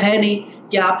वैसी तो है नहीं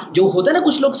कि आप, जो होता है ना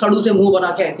कुछ लोग सड़ू से मुंह बना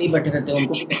के ऐसे ही बैठे रहते हैं,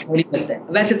 उनको नहीं लगता है,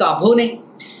 वैसे तो आप हो नहीं।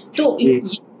 तो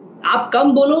आप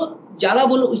कम बोलो ज्यादा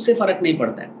बोलो, इससे फर्क नहीं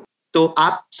पड़ता है। तो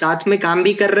आप साथ में काम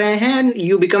भी कर रहे हैं and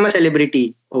you become a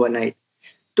celebrity overnight,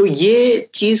 तो ये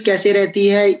चीज कैसे रहती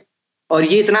है और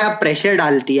ये इतना प्रेशर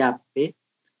डालती है आप पे,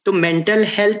 तो मेंटल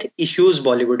हेल्थ इश्यूज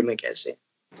बॉलीवुड में कैसे?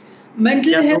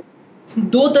 मेंटल हेल्थ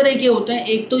 2 तरह के होते हैं।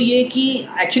 एक तो ये कि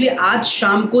एक्चुअली आज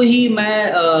शाम को ही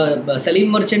मैं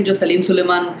सलीम मर्चेंट, जो सलीम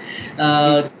सुलेमान,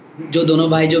 जो दोनों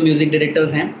भाई जो म्यूजिक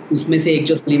डायरेक्टर्स हैं, उसमें से एक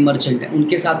जो सलीम मर्चेंट है,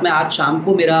 उनके साथ में आज शाम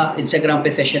को मेरा इंस्टाग्राम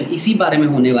पे सेशन इसी बारे में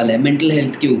होने वाला है, मेंटल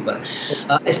हेल्थ के ऊपर,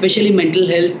 specially mental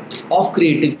health of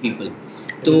creative people.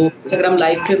 तो इंस्टाग्राम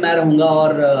लाइव पे मैं रहूँगा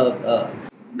और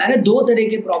मैंने 2 तरह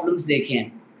के प्रॉब्लम्स देखे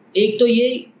हैं। एक तो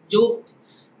ये जो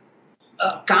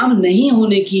काम नहीं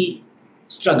होने की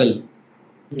स्ट्रगल,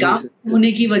 काम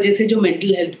होने की वजह से जो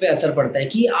मेंटल हेल्थ पे असर पड़ता है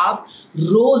कि आप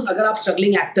रोज, अगर आप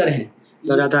स्ट्रगलिंग एक्टर हैं,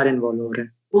 लगातार इन्वॉल्व हो रहे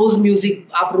हैं, रोज म्यूजिक,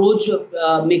 आप रोज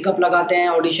मेकअप लगाते हैं,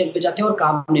 ऑडिशन पे जाते हैं और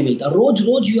काम नहीं मिलता,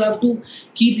 रोज you have to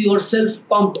keep yourself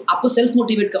pumped, आपको सेल्फ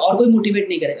मोटिवेट कर, और कोई मोटिवेट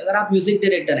नहीं करेगा। अगर आप म्यूजिक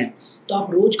डायरेक्टर हैं तो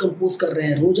आप रोज कंपोज कर रहे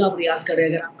हैं, रोज आप रियाज कर रहे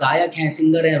हैं। अगर आप गायक हैं,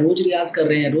 सिंगर हैं, रोज रियाज कर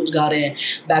रहे हैं, रोज गा रहे हैं,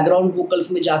 बैकग्राउंड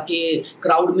वोकल्स में जाके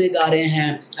क्राउड में गा रहे हैं।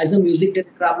 एज अ म्यूजिक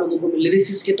डायरेक्टर आप लोगों को,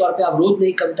 लिरिसिस्ट के तौर पर आप रोज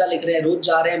नई कविता लिख रहे हैं, रोज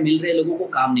जा रहे हैं, मिल रहे हैं लोगों को,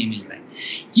 काम नहीं मिल रहा है।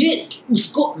 ये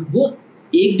उसको वो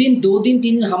 1 दिन 2 दिन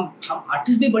 3 दिन, हम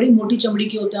आर्टिस्ट भी बड़ी मोटी चमड़ी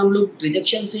के होते हैं, हम लोग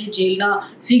रिजेक्शन से झेलना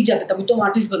सीख जाते, तभी तो हम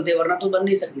आर्टिस्ट बनते हैं, वरना तो बन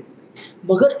नहीं सकते।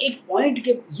 मगर एक पॉइंट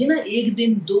के ये ना, 1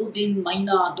 दिन 2 दिन,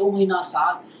 महीना 2 महीना,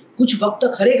 साल, कुछ वक्त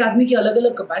तक हर एक आदमी की अलग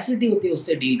अलग कैपेसिटी होती है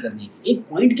उससे डील करने की। एक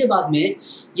पॉइंट के बाद में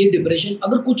ये डिप्रेशन,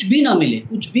 अगर कुछ भी ना मिले,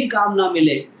 कुछ भी काम ना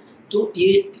मिले, तो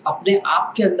ये अपने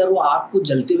आप के अंदर वो आग को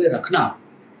जलते हुए रखना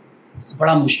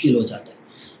बड़ा मुश्किल हो जाता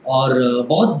है और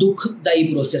बहुत दुखदायी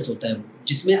प्रोसेस होता है वो।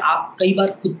 जिसमें आप कई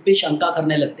बार खुद पे शंका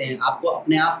करने लगते हैं, आपको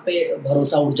अपने आप पे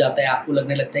भरोसा उठ जाता है, आपको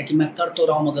लगने लगता है कि मैं कर तो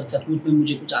रहा हूँ मगर सचमुच में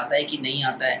मुझे कुछ आता है कि नहीं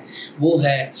आता है, वो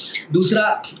है। दूसरा,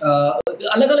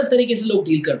 अलग अलग तरीके से लोग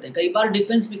डील करते हैं। कई बार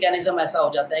डिफेंस मैकेनिज्म ऐसा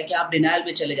हो जाता है कि आप डिनायल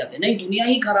में चले जाते हैं, नहीं दुनिया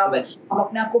ही खराब है, आप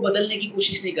अपने आप को बदलने की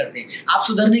कोशिश नहीं करते, आप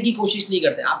सुधरने की कोशिश नहीं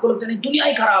करते, आपको लगता है नहीं दुनिया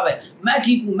ही खराब है, मैं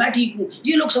ठीक हूँ,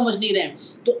 ये लोग समझ नहीं रहे हैं,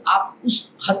 तो आप उस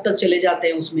हद तक चले जाते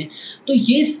हैं उसमें। तो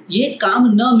ये काम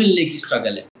न मिलने की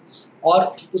स्ट्रगल है,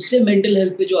 और उससे मेंटल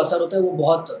हेल्थ पे जो असर होता है वो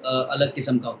बहुत अलग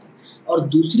किस्म का होता है। और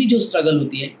दूसरी जो स्ट्रगल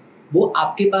होती है वो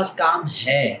आपके पास काम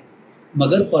है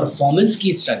मगर परफॉर्मेंस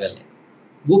की स्ट्रगल है।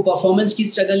 वो परफॉर्मेंस की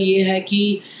स्ट्रगल ये है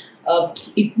कि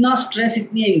इतना स्ट्रेस,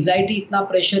 इतनी एंजाइटी, इतना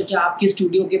प्रेशर कि आपके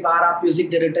स्टूडियो के बाहर आप म्यूजिक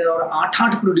डायरेक्टर और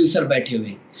 8 प्रोड्यूसर बैठे हुए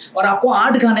हैं और आपको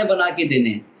 8 गाने बना के देने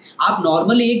हैं। आप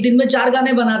नॉर्मली एक दिन में 4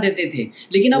 गाने बना देते थे,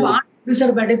 लेकिन अब 8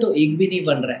 प्रोड्यूसर बैठे तो एक भी नहीं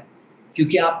बन रहा है,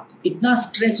 क्योंकि आप इतना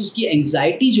स्ट्रेस, उसकी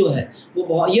एंजाइटी जो है वो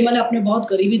बहुत, ये मैंने अपने बहुत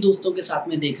करीबी दोस्तों के साथ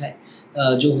में देखा है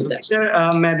जो होता है।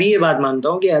 सर मैं भी ये बात मानता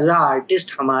हूँ कि एज अ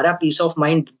आर्टिस्ट हमारा पीस ऑफ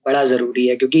माइंड बड़ा जरूरी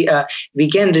है, क्योंकि we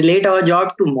can relate our job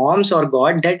to moms और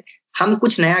गॉड, दैट हम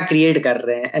कुछ नया क्रिएट कर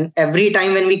रहे हैं, and every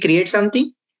time when we create something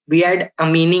we add a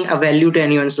meaning, a value to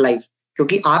anyone's life.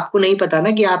 क्योंकि आपको नहीं पता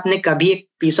ना कि आपने कभी एक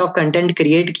पीस ऑफ कंटेंट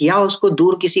क्रिएट किया, उसको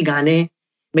दूर किसी गाने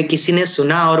में किसी ने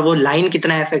सुना और वो लाइन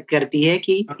कितना इफेक्ट करती है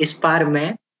कि इस पार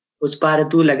मैं, उस पार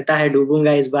तू, लगता है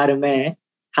डूबूंगा इस बार मैं,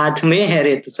 हाथ में है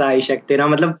रेत सा इशक तेरा।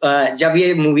 मतलब जब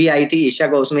ये मूवी आई थी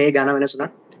इशक, उसमें ये गाना मैंने सुना,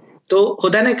 तो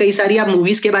होता है ना कई सारी आप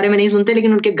मूवीज के बारे में नहीं सुनते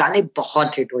लेकिन उनके गाने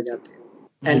बहुत हिट हो जाते हैं।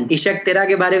 एंड इशक तेरा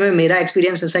के बारे में मेरा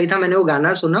एक्सपीरियंस ऐसा ही था, मैंने वो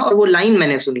गाना सुना और वो लाइन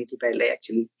मैंने सुनी थी पहले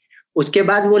एक्चुअली, उसके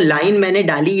बाद वो लाइन मैंने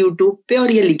डाली यूट्यूब पे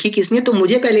और ये लिखी किसने, तो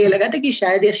मुझे पहले ये लगा था कि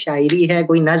शायद ये शायरी है,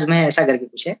 कोई नज्म है, ऐसा करके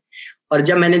कुछ है। और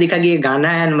जब मैंने देखा कि ये गाना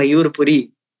है मयूरपुरी,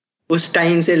 उस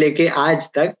टाइम से लेके आज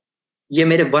तक ये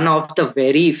मेरे one of the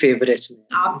very favourites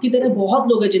में। आपकी तरह बहुत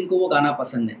लोग हैं जिनको वो गाना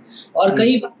पसंद है, और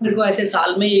कई बार मेरे को ऐसे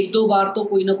साल में 1-2 बार तो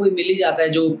कोई ना कोई मिल ही जाता है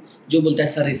जो जो बोलता है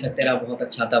सर इस तेरा बहुत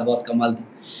अच्छा था, बहुत कमाल था।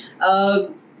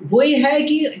 वही है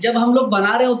कि जब हम लोग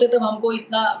बना रहे होते तब हमको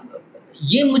इतना,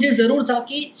 ये मुझे जरूर था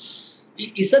कि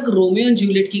इसक रोमियो एंड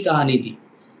जूलियट की कहानी थी,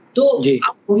 तो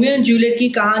रोमियो एंड जूलियट की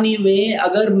कहानी में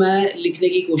अगर मैं लिखने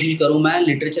की कोशिश करूं, मैं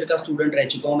लिटरेचर का स्टूडेंट रह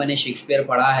चुका हूं, मैंने शेक्सपियर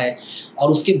पढ़ा है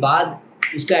और उसके बाद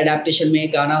उसका एडेप्टेशन में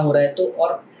एक गाना हो रहा है,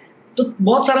 तो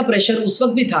बहुत सारा प्रेशर उस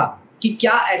वक्त भी था कि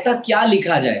क्या ऐसा क्या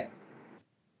लिखा जाए,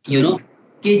 यू नो,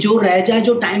 कि जो रह जाए,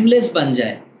 जो टाइमलेस बन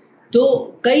जाए। तो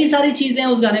कई सारी चीजें हैं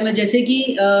उस गाने में, जैसे कि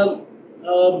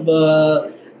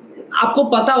आपको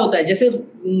पता होता है, जैसे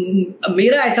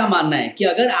मेरा ऐसा मानना है कि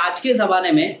अगर आज के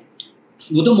जमाने में,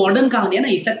 वो तो मॉडर्न कहानी है ना,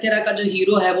 इसक तेरा का जो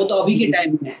हीरो है वो तो अभी के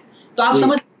टाइम में है, तो आप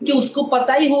समझ कि उसको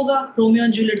पता ही होगा रोमियो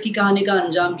एंड जूलियट की कहानी का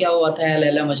अंजाम क्या हुआ था, या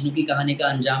लैला मजनू की कहानी का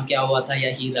अंजाम क्या हुआ था, या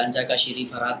हीर रांझा का, शेरी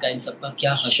फरहाद का, इन सब का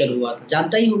क्या हशर हुआ था,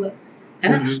 जानता ही होगा,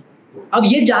 है ना। अब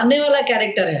ये जानने वाला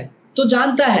कैरेक्टर है तो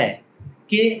जानता है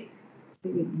कि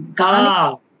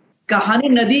कहानी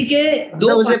नदी के दो,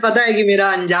 तो उसे पता है कि मेरा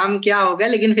अंजाम क्या होगा,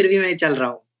 लेकिन फिर भी मैं चल रहा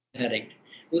हूँ। करेक्ट,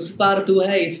 उस पार तू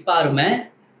है इस पार मैं,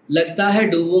 लगता है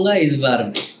डूबूंगा इस बार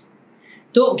में।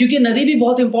 तो क्योंकि नदी भी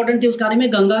बहुत इंपॉर्टेंट थी उस कहानी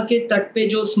में, गंगा के तट पे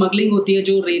जो स्मगलिंग होती है,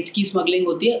 जो रेत की स्मगलिंग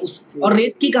होती है, उस और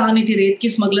रेत की कहानी थी, रेत की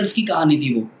स्मगलर्स की कहानी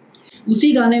थी वो।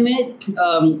 उसी गाने में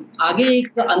आगे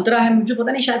एक अंतरा है, मुझे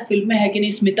पता नहीं शायद फिल्म में है कि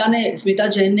नहीं, स्मिता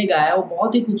जैन ने गाया, वो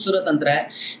बहुत ही खूबसूरत अंतरा है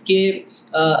कि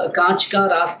कांच का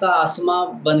रास्ता आसमां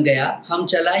बन गया, हम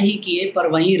चला ही किए पर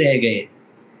वहीं रह गए।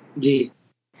 जी,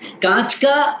 कांच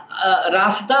का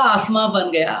रास्ता आसमां बन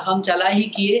गया, हम चला ही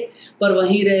किए पर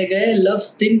वहीं रह गए, लफ्ज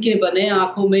तिनके बने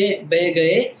आंखों में बह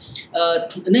गए,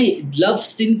 नहीं,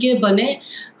 लफ्ज तिनके बने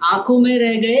आंखों में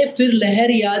रह गए, फिर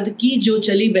लहर याद की जो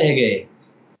चली बह गए।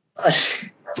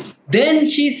 देन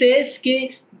शी सेज के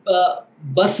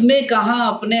बस में कहाँ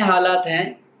अपने हालात हैं,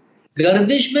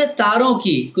 गर्दिश में तारों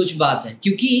की कुछ बात है,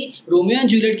 क्योंकि रोमियो एंड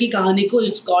जूलियट की कहानी को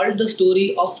it's called the story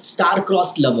of star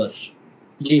crossed lovers.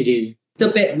 जी जी। तो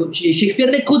शेक्सपियर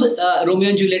ने खुद रोमियो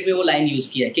एंड जूलियट में वो लाइन यूज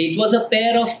किया कि it was a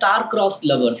pair of star crossed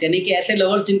lovers, यानी कि ऐसे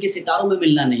लवर्स जिनके सितारों में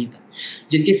मिलना नहीं था,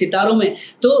 जिनके सितारों में,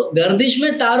 तो गर्दिश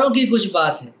में तारों की कुछ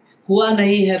बात है, हुआ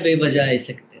नहीं है बेवजह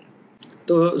इसे।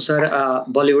 तो सर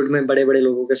बॉलीवुड में बड़े बड़े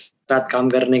लोगों के साथ काम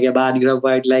करने के बाद you have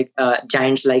worked like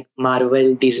giants like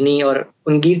Marvel, Disney, और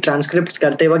उनकी ट्रांसक्रिप्ट्स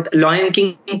करते वक्त लॉयन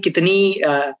किंग कितनी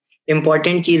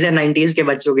इम्पोर्टेंट चीज है 90s के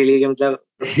बच्चों के लिए कि मतलब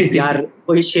यार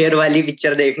कोई शेर वाली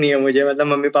पिक्चर देखनी है मुझे, मतलब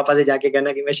मम्मी पापा से जाके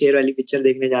कहना कि मैं शेर वाली पिक्चर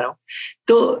देखने जा रहा हूँ।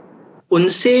 तो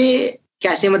उनसे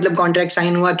कैसे मतलब कॉन्ट्रैक्ट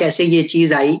साइन हुआ, कैसे ये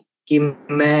चीज आई कि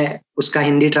मैं उसका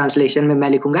हिंदी ट्रांसलेशन में मैं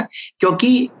लिखूंगा,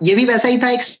 क्योंकि ये भी वैसा ही था,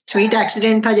 एक स्वीट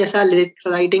एक्सीडेंट था जैसा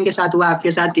राइटिंग के साथ हुआ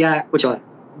आपके साथ, या कुछ और?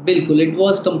 बिल्कुल, it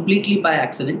was completely by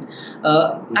accident.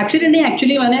 Accident नहीं,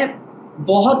 एक्चुअली मैंने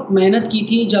बहुत मेहनत की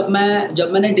थी जब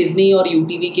मैंने डिज्नी और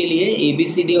यूटीवी के लिए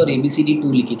एबीसीडी और एबीसीडी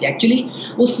 2 लिखी थी। एक्चुअली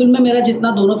उस फिल्म में मेरा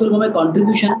जितना दोनों फिल्मों में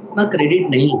कंट्रीब्यूशन उतना क्रेडिट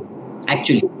नहीं।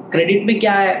 एक्चुअली क्रेडिट में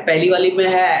क्या है, पहली वाली में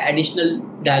है एडिशनल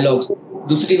डायलॉग्स,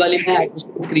 दूसरी वाली में है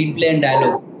additional screen play and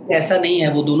dialogues. ऐसा नहीं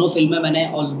है, वो दोनों फिल्में मैंने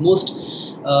ऑलमोस्ट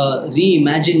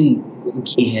री-इमेजिन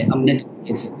की है अपने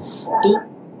तरीके से। तो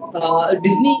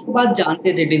डिज्नी की बात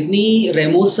जानते थे, डिज्नी,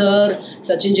 रेमो सर,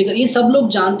 सचिन जिगर, ये सब लोग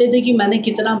जानते थे कि मैंने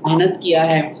कितना मेहनत किया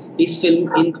है इन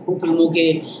दोनों फिल्मों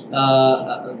के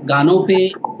गानों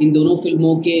पे, इन दोनों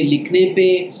फिल्मों के लिखने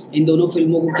पे, इन दोनों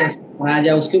फिल्मों को कैसे बनाया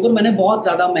जाए उसके ऊपर मैंने बहुत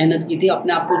ज़्यादा मेहनत की थी,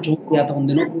 अपने आप को झोंक दिया था उन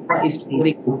दिनों, पूरा इस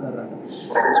पूरे काम कर रहा था।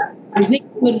 डिज्नी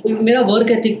मेरा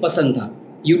वर्क एथिक पसंद था।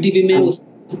 यूटीवी में उस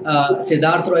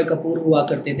सिद्धार्थ रॉय कपूर हुआ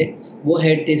करते थे, वो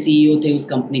हेड थे, सीईओ थे उस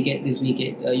कंपनी के, डिज्नी के,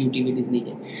 यूटीवी डिज्नी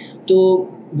के। तो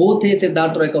वो थे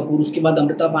सिद्धार्थ रॉय कपूर, उसके बाद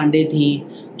अमृता पांडे थी।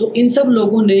 तो इन सब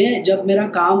लोगों ने जब मेरा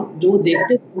काम जो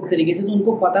देखते थे इस तरीके से, तो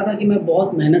उनको पता था कि मैं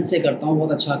बहुत मेहनत से करता हूँ,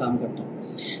 बहुत अच्छा काम करता हूँ।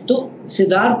 तो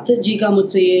सिद्धार्थ जी का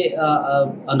मुझसे ये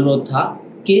अनुरोध था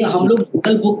कि हम लोग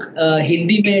जंगल बुक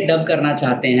हिंदी में डब करना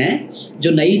चाहते हैं,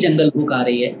 जो नई जंगल बुक आ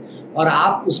रही है, और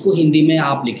आप उसको हिंदी में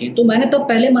आप लिखें। तो मैंने तब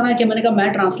पहले मना किया, मैंने कहा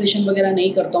मैं ट्रांसलेशन वगैरह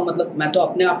नहीं करता हूँ, मतलब मैं तो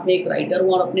अपने आप में एक राइटर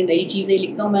हूँ और अपनी नई चीज़ें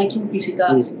लिखता हूँ, मैं क्यों किसी का।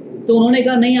 तो उन्होंने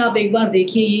कहा नहीं, आप एक बार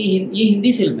देखिए, ये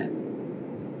हिंदी फिल्म है,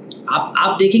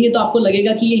 आप देखेंगे तो आपको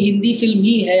लगेगा कि ये हिंदी फिल्म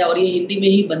ही है और ये हिंदी में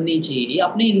ही बननी चाहिए, ये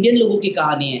अपने इंडियन लोगों की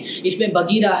कहानी है, इसमें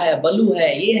बगीरा है, बलू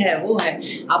है, ये है, वो है,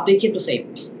 आप देखिए तो सही।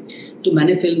 तो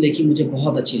मैंने फिल्म देखी, मुझे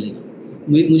बहुत अच्छी लगी,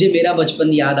 मुझे मेरा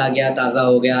बचपन याद आ गया, ताज़ा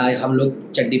हो गया, हम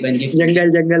लोग चड्डी पहन के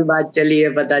जंगल बात चली है,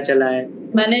 पता चला है।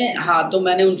 तो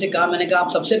मैंने उनसे कहा, मैंने कहा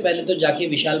आप सबसे पहले तो जाके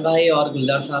विशाल भाई और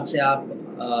गुलजार साहब से आप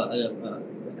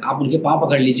उनके पाँव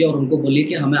पकड़ लीजिए और उनको बोलिए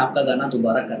कि हमें आपका गाना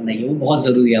दोबारा करना ही है, वो बहुत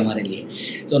ज़रूरी है हमारे लिए।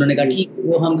 तो उन्होंने कहा ठीक,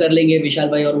 वो हम कर लेंगे। विशाल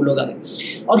भाई और वो लोग आ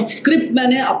गए और स्क्रिप्ट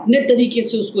मैंने अपने तरीके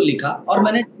से उसको लिखा, और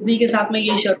मैंने टिप्पणी के साथ में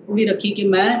ये शर्त भी रखी कि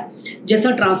मैं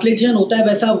जैसा ट्रांसलेशन होता है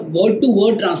वैसा वर्ड टू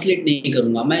वर्ड ट्रांसलेट नहीं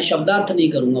करूँगा, मैं शब्दार्थ नहीं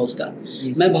करूँगा उसका,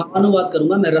 मैं भावानुवाद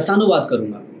करूँगा, मैं रसानुवाद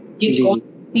करूँगा कि कौन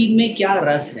चीज़ में क्या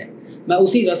रस है, मैं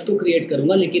उसी रस को क्रिएट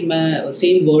करूँगा, लेकिन मैं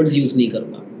सेम वर्ड्स यूज़ नहीं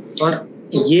करूँगा। और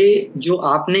ये जो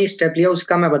आपने स्टेप लिया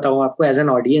उसका मैं बताऊं आपको एज एन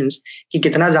ऑडियंस कि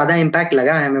कितना ज्यादा इम्पैक्ट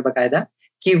लगा है हमें बकायदा,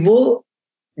 कि वो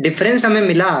डिफरेंस हमें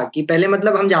मिला कि पहले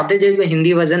मतलब हम जाते थे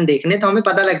हिंदी वर्जन देखने तो हमें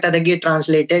पता लगता था कि ये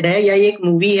ट्रांसलेटेड है या ये एक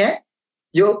मूवी है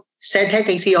जो सेट है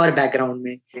किसी और बैकग्राउंड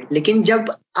में। लेकिन जब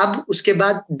अब उसके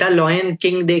बाद द लॉयन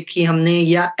किंग देखी हमने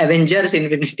या एवेंजर्स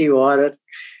इन्फिनिटी वॉर,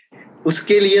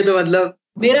 उसके लिए तो मतलब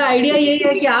मेरा आइडिया यही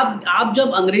है कि आप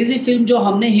जब अंग्रेजी फिल्म जो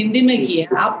हमने हिंदी में की है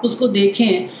आप उसको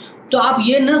देखें तो आप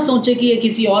ये ना सोचें कि ये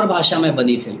किसी और भाषा में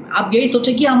बनी फिल्म है, आप यही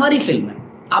सोचें कि हमारी फिल्म है।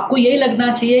 आपको यही लगना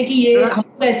चाहिए कि ये हम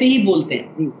ऐसे ही बोलते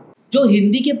हैं। जो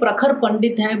हिंदी के प्रखर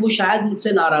पंडित हैं वो शायद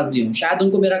मुझसे नाराज भी हों, शायद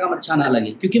उनको मेरा काम अच्छा ना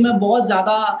लगे, क्योंकि मैं बहुत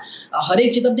ज्यादा हर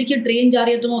एक चीज, अब देखिए ट्रेन जा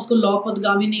रही है तो मैं उसको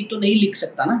लौपदगामी नहीं तो नहीं लिख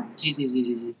सकता ना। जी जी जी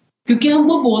जी जी, क्योंकि हम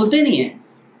वो बोलते नहीं है,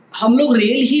 हम लोग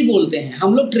रेल ही बोलते हैं,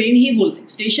 हम लोग ट्रेन ही बोलते हैं,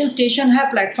 स्टेशन स्टेशन है,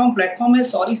 प्लेटफॉर्म प्लेटफॉर्म है,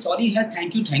 सॉरी सॉरी है,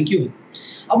 थैंक यू है।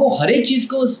 अब वो हर एक चीज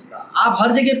को आप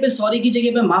हर जगह पे सॉरी की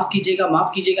जगह पे माफ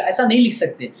कीजिएगा ऐसा नहीं लिख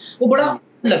सकते, वो बड़ा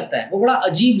लगता है, वो बड़ा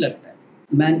अजीब लगता है।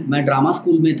 मैं ड्रामा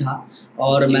स्कूल में था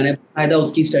और मैंने फायदा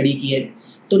उसकी स्टडी की है।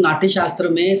 तो नाट्य शास्त्र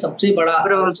में सबसे बड़ा,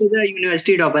 also the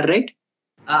university topper, right?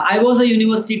 I was a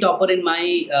university topper in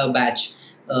my batch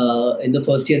in the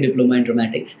first year diploma in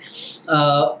dramatics.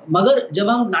 मगर जब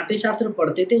हम नाट्य शास्त्र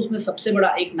पढ़ते थे उसमें सबसे बड़ा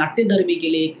एक नाट्य धर्मी के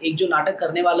लिए, एक जो नाटक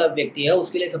करने वाला व्यक्ति है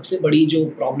उसके लिए सबसे बड़ी जो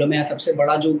प्रॉब्लम है, सबसे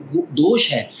बड़ा जो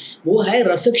दोष है वो है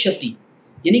रस क्षति।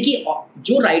 यानी कि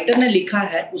जो राइटर ने लिखा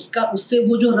है उससे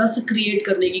वो जो रस क्रिएट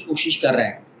करने की कोशिश कर रहा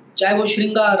है, चाहे वो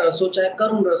श्रृंगार रस हो, चाहे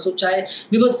करुण रस हो, चाहे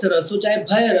विभत्स रस हो, चाहे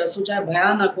भय रस हो, चाहे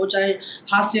भयानक हो, चाहे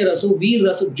हास्य रस हो, वीर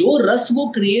रस हो, जो रस वो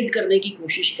क्रिएट करने की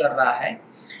कोशिश कर रहा है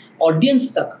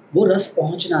ऑडियंस तक वो रस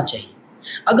पहुंचना चाहिए।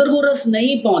 अगर वो रस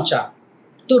नहीं पहुंचा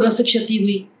तो रस क्षति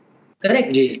हुई,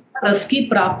 करेक्ट। रस की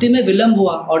प्राप्ति में विलंब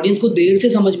हुआ, ऑडियंस को देर से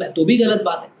समझ में, तो भी गलत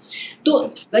बात है। तो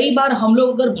कई बार हम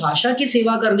लोग अगर भाषा की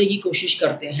सेवा करने की कोशिश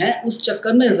करते हैं उस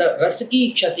चक्कर में रस की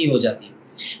क्षति हो जाती है।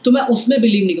 तो मैं उसमें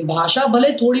बिलीव नहीं, भाषा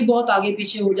भले थोड़ी बहुत आगे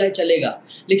पीछे हो जाए चलेगा,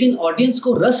 लेकिन ऑडियंस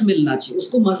को रस मिलना चाहिए,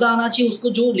 उसको मजा आना चाहिए,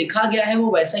 उसको जो लिखा गया है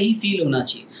वो वैसा ही फील होना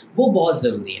चाहिए, वो बहुत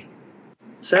जरूरी है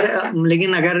सर।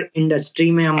 लेकिन अगर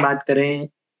इंडस्ट्री में हम बात करें,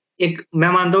 एक मैं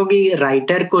मानता हूँ कि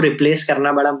राइटर को रिप्लेस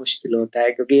करना बड़ा मुश्किल होता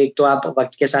है, क्योंकि एक तो आप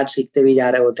वक्त के साथ सीखते भी जा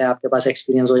रहे होते हैं, आपके पास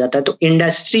एक्सपीरियंस हो जाता है। तो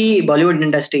इंडस्ट्री, बॉलीवुड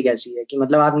इंडस्ट्री कैसी है कि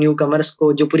मतलब आप न्यू कमर्स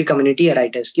को, जो पूरी कम्युनिटी है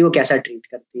राइटर्स की, वो कैसा ट्रीट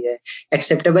करती है?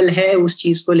 एक्सेप्टेबल है उस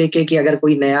चीज को लेके कि अगर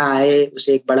कोई नया आए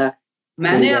उसे एक बड़ा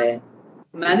मिल जाए?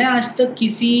 मैंने आज तक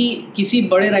किसी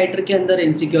बड़े राइटर के अंदर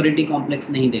इनसिक्योरिटी कॉम्प्लेक्स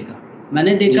नहीं देखा।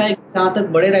 मैंने देखा है कि जहाँ तक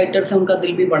बड़े राइटर्स हैं उनका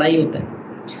दिल भी बड़ा ही होता है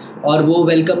और वो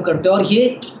वेलकम करते हैं। और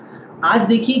ये आज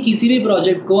देखिए किसी भी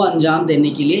प्रोजेक्ट को अंजाम देने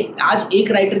के लिए आज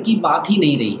एक राइटर की बात ही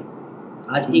नहीं रही है।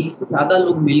 आज एक से ज्यादा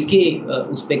लोग मिलके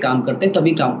उस पे काम करते हैं,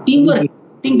 तभी काम टीम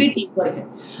वर्क है।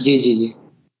 जी जी जी।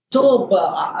 तो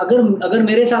अगर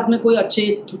मेरे साथ में कोई अच्छे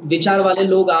विचार वाले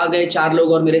लोग आ गए, 4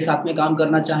 लोग, और मेरे साथ में काम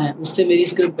करना चाहें, उससे मेरी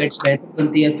स्क्रिप्ट बेहतर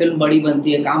बनती है, फिल्म बड़ी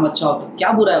बनती है, काम अच्छा होता है,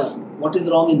 क्या बुरा है उसमें? What is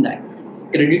wrong in that?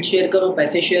 Credit share करो,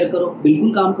 पैसे शेयर करो,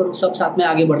 बिल्कुल काम करो, सब साथ में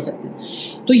आगे बढ़ सकते हैं।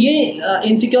 तो ये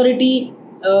इनसिक्योरिटी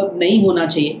नहीं होना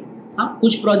चाहिए। हाँ,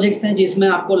 कुछ प्रोजेक्ट्स हैं जिसमें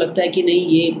आपको लगता है कि नहीं,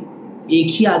 ये एक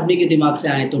ही आदमी के दिमाग से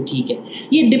आए तो ठीक है।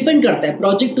 ये डिपेंड करता है,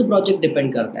 प्रोजेक्ट टू प्रोजेक्ट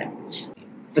डिपेंड करता है।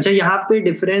 अच्छा, यहाँ पे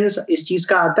डिफरेंस इस चीज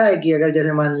का आता है कि अगर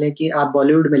जैसे मान लें कि आप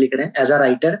बॉलीवुड में लिख रहे हैं एज अ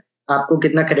राइटर, आपको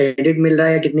कितना क्रेडिट मिल रहा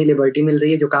है या कितनी लिबर्टी मिल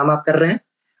रही है जो काम आप कर रहे हैं,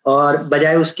 और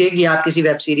बजाय उसके कि आप किसी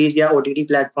वेब सीरीज या ओटीटी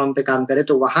प्लेटफॉर्म पे काम करें,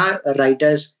 तो वहाँ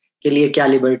राइटर्स के लिए क्या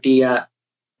लिबर्टी या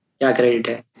क्या क्रेडिट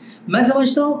है? मैं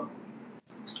समझता हूँ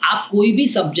आप कोई भी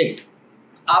सब्जेक्ट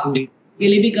आप के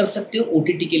लिए भी कर सकते हो,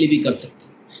 ओटीटी के लिए भी कर सकते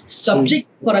हो।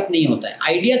 सब्जेक्ट फर्क नहीं होता है,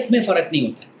 आइडिया में फर्क नहीं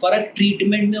होता है, फर्क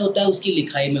ट्रीटमेंट में होता है, उसकी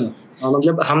लिखाई में होता है।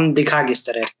 मतलब हम दिखा किस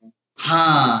तरह है।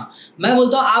 हाँ, मैं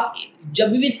बोलता हूँ आप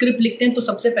जब भी स्क्रिप्ट लिखते हैं तो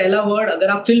सबसे पहला वर्ड, अगर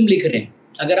आप फिल्म लिख रहे हैं,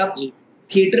 अगर आप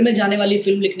थिएटर में जाने वाली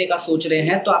फिल्म लिखने का सोच रहे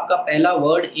हैं, तो आपका पहला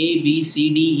वर्ड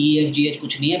ABCDEFGH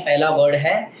कुछ नहीं है। पहला वर्ड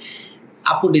है,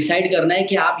 आपको डिसाइड करना है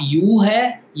कि आप यू है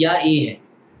या ए है।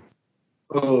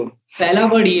 पहला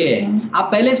वर्ड ये है। आप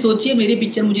पहले सोचिए, मेरी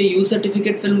पिक्चर मुझे यू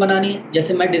सर्टिफिकेट फिल्म बनानी है।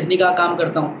 जैसे मैं डिज्नी का काम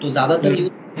करता हूँ तो ज्यादातर यू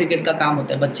सर्टिफिकेट का काम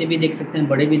होता है। बच्चे भी देख सकते हैं,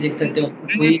 बड़े भी देख सकते हो,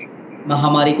 कोई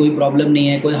हमारी कोई प्रॉब्लम नहीं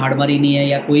है, कोई हार्डमारी नहीं है,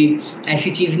 या कोई ऐसी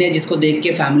चीज नहीं है जिसको देख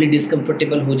के फैमिली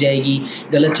डिसकंफर्टेबल हो जाएगी,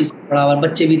 गलत चीज पड़ा हुआ,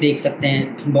 बच्चे भी देख सकते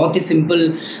हैं। बहुत ही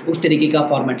सिंपल उस तरीके का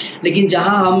फॉर्मेट। लेकिन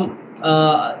जहाँ हम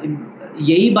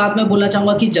यही बात मैं बोलना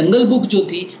चाहूंगा कि जंगल बुक जो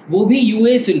थी वो भी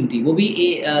यूए फिल्म थी, वो भी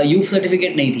यू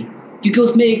सर्टिफिकेट नहीं थी, क्योंकि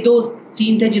उसमें एक दो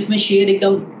सीन थे जिसमें शेर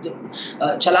एकदम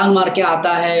छलांग मार के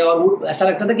आता है, और वो ऐसा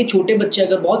लगता था कि छोटे बच्चे,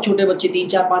 अगर बहुत छोटे बच्चे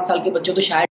 3-4-5 साल के बच्चे, तो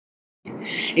शायद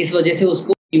इस वजह से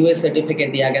उसको यूएस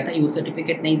सर्टिफिकेट दिया गया था, यू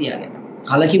सर्टिफिकेट नहीं दिया गया था।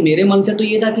 हालांकि मेरे मन से तो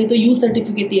ये था कि तो यू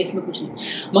सर्टिफिकेट ही है, इसमें कुछ नहीं।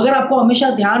 मगर आपको हमेशा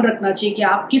ध्यान रखना चाहिए कि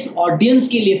आप किस ऑडियंस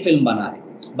के लिए फिल्म बना रहे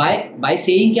हैं। बाय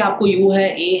सेइंग कि आपको यू है,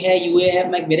 ए है, यूए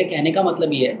है, मेरे कहने का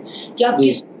मतलब ये है कि आप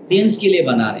किस ऑडियंस के लिए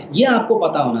बना रहे हैं, ये आपको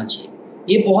पता होना चाहिए।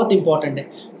 ये बहुत इंपॉर्टेंट है।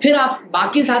 फिर आप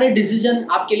बाकी सारे डिसीजन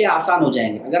आपके लिए आसान हो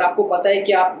जाएंगे। अगर आपको पता है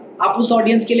कि आप उस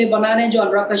ऑडियंस के लिए बना रहे हैं जो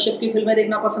अनुराग कश्यप की फिल्में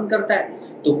देखना पसंद करता है,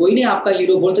 तो कोई नहीं, आपका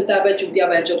हीरो बोल सकता है चुतिया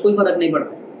बहचोद, कोई फर्क नहीं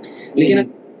पड़ता।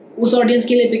 लेकिन उस ऑडियंस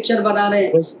के लिए पिक्चर बना रहे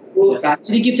हैं वो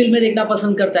राजश्री की फिल्में देखना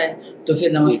पसंद करता है, तो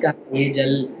फिर नमस्कार, ये जल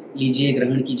लीजिए,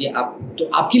 ग्रहण कीजिए। आप तो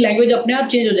आपकी लैंग्वेज अपने आप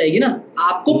चेंज हो जाएगी ना।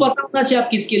 आपको पता होना चाहिए आप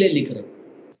किसके लिए लिख रहे हो।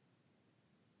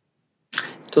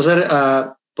 तो सर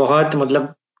बहुत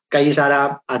मतलब कई सारा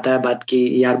आता है बात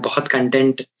की यार, बहुत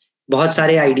कंटेंट, बहुत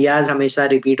सारे आइडियाज हमेशा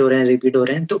रिपीट हो रहे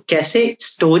हैं, तो कैसे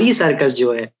स्टोरी सर्कस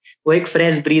जो है वो एक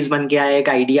फ्रेश ब्रीज बन के आया? एक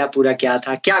आइडिया पूरा क्या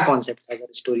था, क्या कॉन्सेप्ट था सर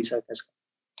स्टोरी सर्कस का?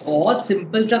 बहुत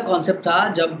सिंपल सा कॉन्सेप्ट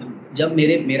था। जब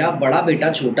मेरा बड़ा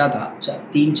बेटा छोटा था,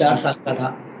 3-4 साल का था,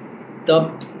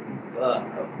 तब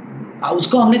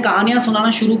उसको हमने कहानियां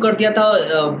सुनाना शुरू कर दिया था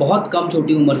बहुत कम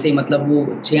छोटी उम्र से, मतलब वो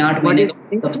 6-8 महीने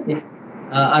तब से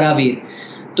अरावीर।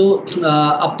 तो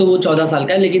अब तो वो 14 साल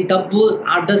का है, लेकिन तब वो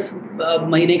 8-10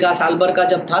 महीने का, साल भर का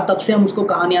जब था, तब से हम उसको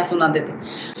कहानियां सुनाते थे,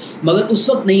 मगर उस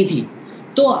वक्त नहीं थी।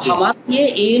 तो हमारा ये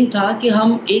एम था कि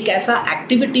हम एक ऐसा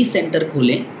एक्टिविटी सेंटर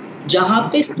खोलें जहाँ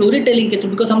पे स्टोरी टेलिंग के थ्रू,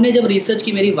 बिकॉज हमने जब रिसर्च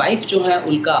की, मेरी वाइफ जो है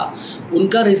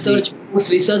उनका रिसर्च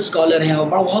स्कॉलर हैं और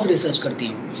बहुत रिसर्च करती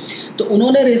हैं, तो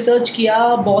उन्होंने रिसर्च किया।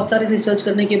 बहुत सारे रिसर्च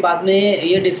करने के बाद में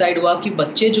ये डिसाइड हुआ कि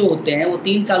बच्चे जो होते हैं वो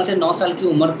 3 साल से 9 साल की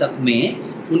उम्र तक में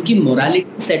उनकी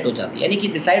मोरालिटी सेट हो जाती है, यानी कि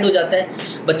डिसाइड हो जाता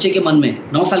है बच्चे के मन में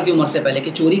 9 साल की उम्र से पहले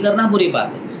कि चोरी करना बुरी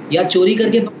बात है या चोरी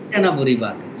करके रहना बुरी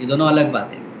बात है, ये दोनों अलग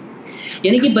बात है।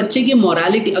 यानी कि बच्चे की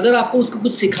मोरालिटी, अगर आपको उसको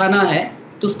कुछ सिखाना है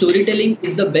तो story telling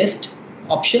is the best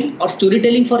option, और story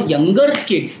telling for younger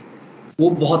kids वो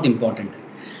बहुत इंपॉर्टेंट है।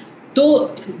 तो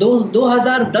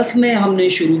 2010 में हमने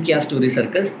शुरू किया स्टोरी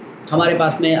सर्कस। हमारे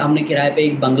पास में हमने किराए पे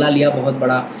एक बंगला लिया, बहुत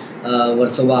बड़ा,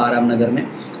 वर्सोवा आराम नगर में,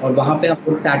 और वहाँ पे हम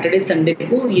सैटरडे संडे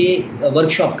को ये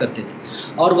वर्कशॉप करते थे।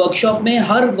 और वर्कशॉप में,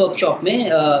 हर वर्कशॉप में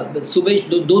सुबह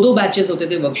दो बैचेस होते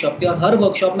थे वर्कशॉप के, और हर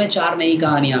वर्कशॉप में 4 नई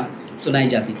कहानियाँ सुनाई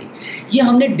जाती थी। ये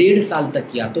हमने 1.5 साल तक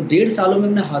किया। तो 1.5 सालों में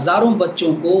हमने हज़ारों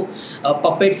बच्चों को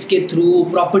पपेट्स के थ्रू,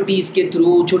 प्रॉपर्टीज़ के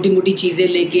थ्रू, छोटी मोटी चीज़ें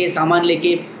लेके, सामान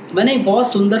लेके, मैंने एक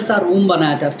बहुत सुंदर सा रूम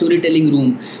बनाया था, स्टोरी टेलिंग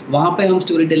रूम। वहाँ पे हम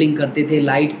स्टोरी टेलिंग करते थे,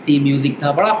 लाइट्स थी, म्यूज़िक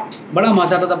था, बड़ा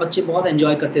मज़ा आता था, बच्चे बहुत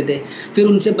एंजॉय करते थे। फिर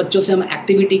उनसे, बच्चों से हम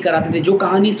एक्टिविटी कराते थे, जो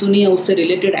कहानी सुनी है उससे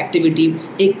रिलेटेड एक्टिविटी,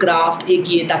 एक क्राफ्ट, एक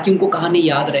ये, ताकि उनको कहानी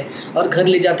याद रहे। और घर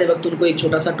ले जाते वक्त उनको एक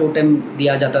छोटा सा टोटेम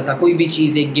दिया जाता था, कोई भी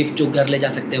चीज़, एक गिफ्ट जो घर ले जा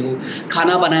सकते हैं वो।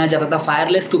 खाना बनाया जाता था,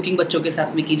 फायरलेस कुकिंग बच्चों के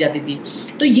साथ में की जाती थी।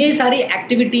 तो ये सारी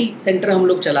एक्टिविटी सेंटर हम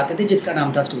लोग चलाते थे, जिसका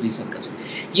नाम था स्टोरी सर्कस।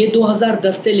 ये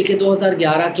 2010 से लेके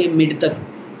 2011 के मिड तक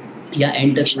या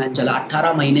एंड तक शायद चला,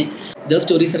 18 महीने। द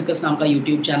स्टोरी सर्कस नाम का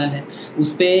यूट्यूब चैनल है,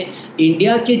 उस पर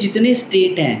इंडिया के जितने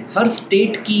स्टेट हैं, हर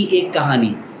स्टेट की एक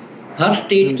कहानी, हर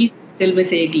स्टेट की फिल्म में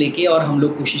से एक लेके, और हम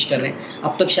लोग कोशिश कर रहे हैं।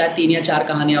 अब तक शायद 3 या 4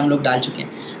 कहानियाँ हम लोग डाल चुके हैं,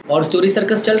 और स्टोरी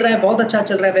सर्कस चल रहा है, बहुत अच्छा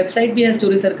चल रहा है। वेबसाइट भी है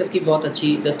स्टोरी सर्कस की, बहुत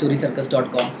अच्छी,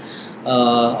 thestorysarcus.com।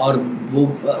 और वो,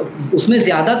 उसमें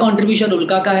ज़्यादा कंट्रीब्यूशन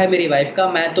उल्का का है, मेरी वाइफ का।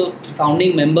 मैं तो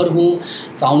फाउंडिंग मेंबर हूँ,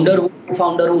 फाउंडर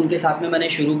हूँ उनके साथ में, मैंने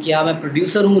शुरू किया। मैं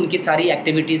प्रोड्यूसर हूँ, उनकी सारी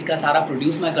एक्टिविटीज़ का सारा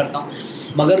प्रोड्यूस मैं करता हूँ,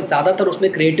 मगर ज़्यादातर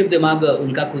उसमें क्रिएटिव दिमाग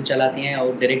उनका खुद चलाती हैं,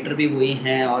 और डायरेक्टर भी वही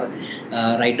हैं, और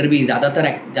राइटर भी।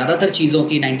 ज़्यादातर चीज़ों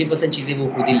की 90% चीज़ें वो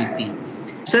खुद ही लिखती हैं।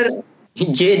 सर,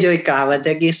 ये जो एक कहावत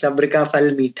है कि सब्र का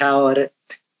फल मीठा, और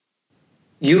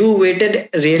you waited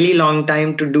really long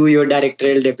time to do your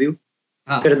directorial debut.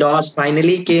 Firdaus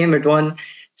finally came. It won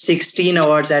 16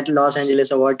 awards at Los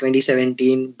Angeles Award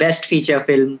 2017, best feature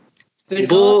film.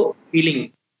 वो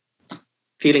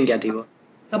फीलिंग क्या थी वो?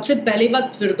 सबसे पहली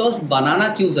बात, फिरदौस बनाना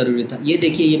क्यों जरूरी था? ये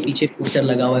देखिए, ये पीछे पोस्टर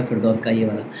लगा हुआ है फिरदौस का, ये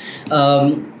वाला।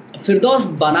 फिरदौस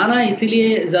बनाना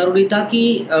इसीलिए ज़रूरी था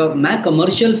कि मैं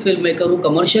कमर्शियल फिल्म मेकर हूँ,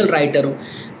 कमर्शियल राइटर हूँ,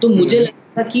 तो मुझे लगता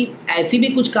था कि ऐसी भी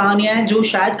कुछ कहानियाँ हैं जो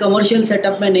शायद कमर्शियल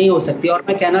सेटअप में नहीं हो सकती, और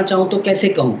मैं कहना चाहूँ तो कैसे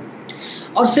कहूँ।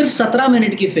 और सिर्फ 17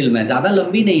 मिनट की फिल्म है, ज़्यादा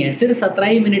लंबी नहीं है, सिर्फ 17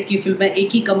 ही मिनट की फिल्म है, एक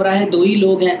ही कमरा है, 2 ही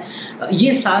लोग हैं।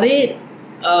 ये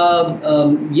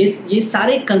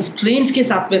सारे कंस्ट्रेंट्स के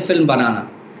साथ में फिल्म बनाना,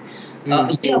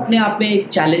 ये अपने आप में एक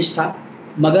चैलेंज था,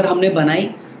 मगर हमने बनाई।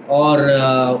 और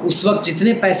उस वक्त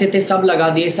जितने पैसे थे सब लगा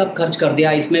दिए, सब खर्च कर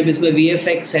दिया। इसमें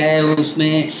VFX है,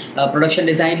 उसमें प्रोडक्शन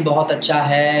डिज़ाइन बहुत अच्छा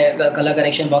है, कलर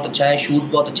करेक्शन बहुत अच्छा है,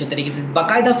 शूट बहुत अच्छे तरीके से,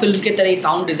 बाकायदा फिल्म के तरह ही।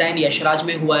 साउंड डिज़ाइन यशराज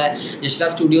में हुआ है,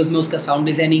 यशराज स्टूडियोज़ में उसका साउंड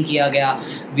डिज़ाइनिंग किया गया,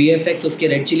 VFX उसके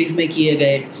रेड चिलीज़ में किए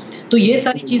गए। तो ये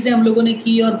सारी चीज़ें हम लोगों ने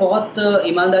की, और बहुत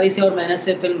ईमानदारी से और मेहनत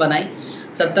से फिल्म बनाई।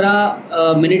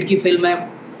 17 मिनट की फिल्म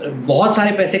है, बहुत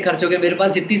सारे पैसे खर्च हो गए, मेरे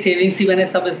पास जितनी सेविंग्स थी मैंने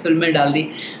सब इस फिल्म में डाल दी।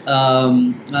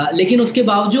 लेकिन उसके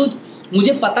बावजूद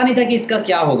मुझे पता नहीं था कि इसका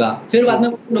क्या होगा। फिर बाद में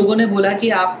लोगों ने बोला कि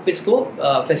आप इसको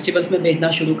फेस्टिवल्स में भेजना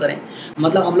शुरू करें।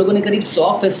 मतलब हम लोगों ने करीब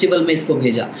 100 फेस्टिवल में इसको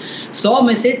भेजा। 100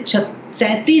 में से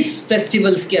 37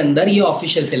 फेस्टिवल्स के अंदर ये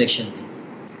ऑफिशियल सिलेक्शन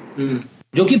थी,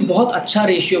 जो कि बहुत अच्छा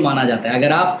रेशियो माना जाता है।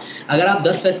 अगर आप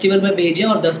 10 फेस्टिवल में भेजें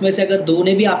और 10 में से अगर 2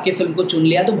 ने भी आपके फिल्म को चुन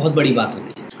लिया तो बहुत बड़ी बात होती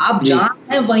है। आप जहाँ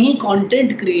हैं वहीं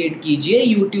कंटेंट क्रिएट कीजिए,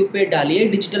 यूट्यूब पे डालिए,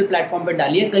 डिजिटल प्लेटफॉर्म पे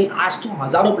डालिए। कहीं आज तो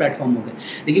हज़ारों प्लेटफॉर्म हो गए,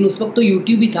 लेकिन उस वक्त तो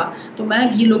यूट्यूब ही था। तो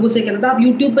मैं ये लोगों से कहता था, आप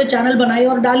यूट्यूब पे चैनल बनाइए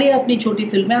और डालिए अपनी छोटी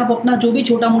फिल्में। आप अपना जो भी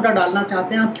छोटा मोटा डालना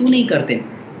चाहते हैं, आप क्यों नहीं करते?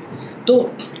 तो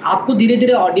आपको धीरे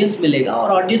धीरे ऑडियंस मिलेगा,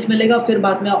 और ऑडियंस मिलेगा फिर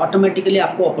बाद में ऑटोमेटिकली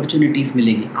आपको अपॉर्चुनिटीज़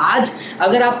मिलेगी। आज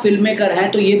अगर आप फिल्म मेकर हैं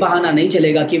तो ये बहाना नहीं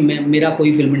चलेगा कि मेरा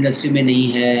कोई फिल्म इंडस्ट्री में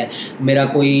नहीं है, मेरा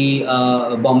कोई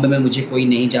बॉम्बे में मुझे कोई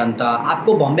नहीं जानता।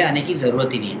 आपको बॉम्बे आने की ज़रूरत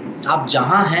ही नहीं है, आप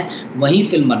जहाँ हैं वहीं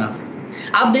फिल्म बना सकते हैं।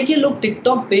 आप देखिए, लोग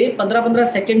टिकटॉक पे 15-15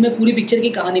 सेकेंड में पूरी पिक्चर की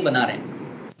कहानी बना रहे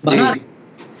हैं।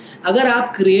 अगर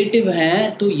आप क्रिएटिव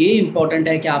हैं तो ये इम्पोर्टेंट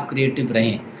है कि आप क्रिएटिव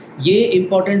रहें। ये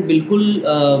इम्पोर्टेंट बिल्कुल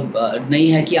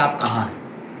नहीं है कि आप कहाँ हैं।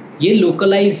 ये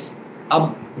लोकलाइज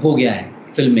अब हो गया है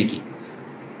film making.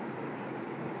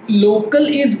 Local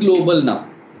is global now.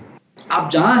 आप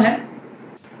जहाँ हैं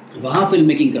वहाँ फिल्म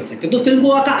मेकिंग कर सकते हैं। तो फिल्म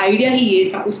गोवा का आइडिया ही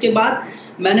ये था। उसके बाद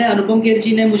मैंने, अनुपम खेर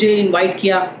जी ने मुझे इनवाइट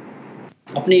किया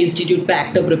अपने इंस्टीट्यूट पे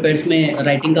एक्टर प्रिपेयर्स में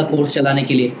राइटिंग का कोर्स चलाने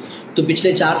के लिए। तो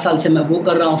पिछले 4 साल से मैं वो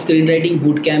कर रहा हूँ। स्क्रीन राइटिंग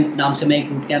बूट कैंप नाम से मैं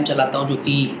एक बूट कैंप चलाता हूँ, जो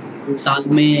कि साल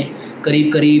में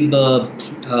करीब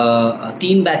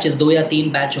 3 बैचेस, 2 या 3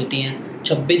 बैच होती हैं,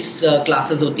 26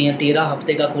 क्लासेस होती हैं, 13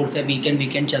 हफ्ते का कोर्स है,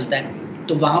 वीकेंड चलता है।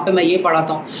 तो वहाँ पे मैं ये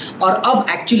पढ़ाता हूँ। और अब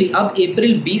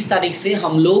अप्रैल 20 तारीख से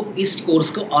हम लोग इस कोर्स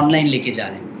को ऑनलाइन लेके जा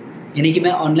रहे हैं। यानी कि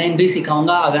मैं ऑनलाइन भी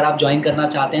सिखाऊंगा। अगर आप ज्वाइन करना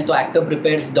चाहते हैं तो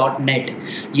activeprepares.net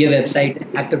ये वेबसाइट है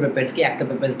एक्टिव प्रिपेयर्स की,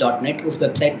 activeprepares.net। उस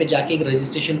वेबसाइट पे जाके एक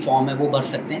रजिस्ट्रेशन फॉर्म है वो भर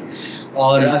सकते हैं।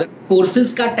 और अगर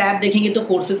कोर्सेज का टैब देखेंगे तो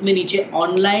कोर्सेज में नीचे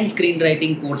ऑनलाइन स्क्रीन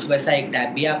राइटिंग कोर्स वैसा एक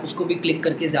टैब भी है, आप उसको भी क्लिक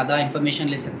करके ज़्यादा इन्फॉर्मेशन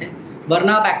ले सकते हैं।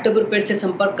 वरना आप एक्टिव प्रिपेयर से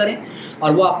संपर्क करें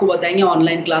और वो आपको बताएंगे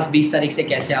ऑनलाइन क्लास 20 तारीख से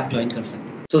कैसे आप ज्वाइन कर सकते हैं।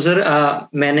 तो सर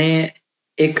मैंने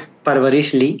एक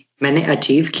परवरिश ली, मैंने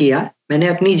अचीव किया, मैंने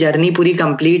अपनी जर्नी पूरी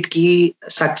कंप्लीट की,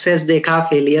 सक्सेस देखा,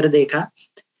 फेलियर देखा,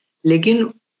 लेकिन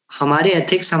हमारे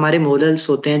एथिक्स, हमारे मोरल्स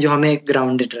होते हैं जो हमें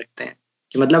ग्राउंडेड रखते हैं।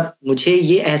 कि मतलब मुझे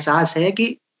ये एहसास है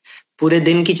कि पूरे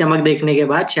दिन की चमक देखने के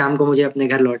बाद शाम को मुझे अपने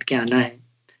घर लौट के आना है।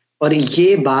 और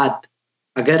ये बात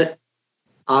अगर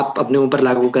आप अपने ऊपर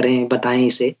लागू करें, बताएं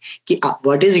इसे कि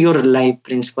what is your life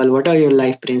principal, what are your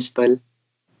life principal,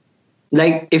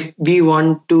 like if we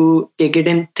want to take it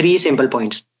in 3 simple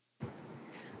points.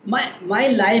 My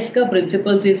life ka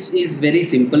principles is very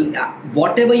simple.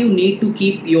 Whatever you need to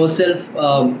keep yourself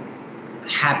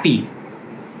happy,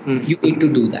 you need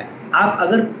to do that. आप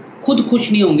अगर खुद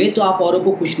खुश नहीं होंगे तो आप औरों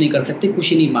को खुश नहीं कर सकते,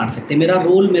 खुशी नहीं बांट सकते। मेरा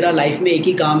रोल, मेरा लाइफ में एक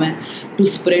ही काम है, टू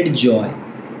स्प्रेड जॉय।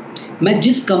 मैं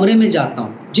जिस कमरे में जाता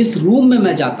हूँ, जिस रूम में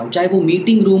मैं जाता हूँ, चाहे वो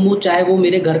मीटिंग रूम हो, चाहे वो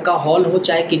मेरे घर का हॉल हो,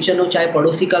 चाहे किचन हो, चाहे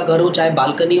पड़ोसी का घर हो, चाहे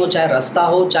बालकनी हो, चाहे रास्ता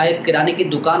हो, चाहे किराने की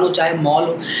दुकान हो, चाहे मॉल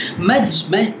हो, मैं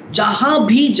जहाँ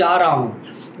भी जा रहा हूँ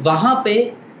वहाँ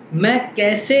पे मैं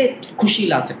कैसे खुशी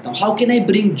ला सकता हूँ। How can I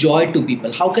bring Joy to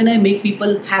people, how can I make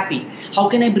people happy, how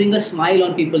can I bring a smile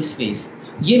on people's face.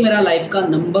 ये मेरा लाइफ का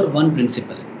नंबर 1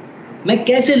 प्रिंसिपल है। मैं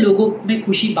कैसे लोगों में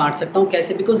खुशी बांट सकता हूँ,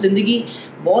 कैसे, बिकॉज ज़िंदगी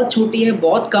बहुत छोटी है,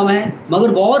 बहुत कम है,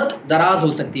 मगर बहुत दराज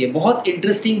हो सकती है, बहुत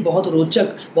इंटरेस्टिंग, बहुत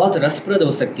रोचक, बहुत रसप्रद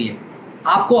हो सकती है।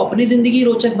 आपको अपनी ज़िंदगी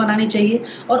रोचक बनानी चाहिए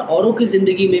और औरों की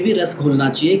ज़िंदगी में भी रस घोलना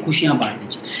चाहिए, खुशियाँ बांटनी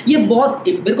चाहिए। ये बहुत,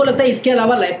 मेरे को लगता है इसके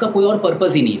अलावा लाइफ का कोई और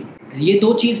पर्पज़ ही नहीं है। ये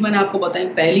 2 चीज़ मैंने आपको बताई।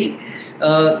 पहली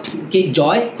कि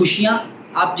जॉय, खुशियाँ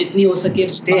आप जितनी हो सके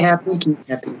स्टे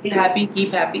हैप्पी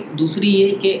कीप हैप्पी। दूसरी ये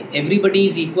कि everybody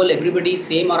is equal, everybody is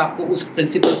same, और आपको उस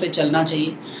प्रिंसिपल पे चलना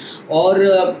चाहिए। और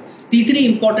तीसरी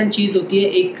इम्पॉर्टेंट चीज़ होती है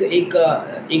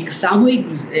एक सामूहिक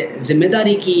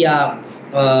जिम्मेदारी की, या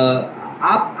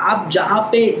आप जहाँ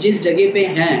पे जिस जगह पे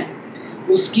हैं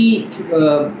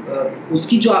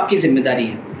उसकी जो आपकी जिम्मेदारी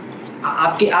है,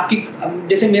 आपकी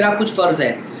जैसे मेरा कुछ फ़र्ज़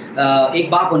है एक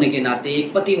बाप होने के नाते,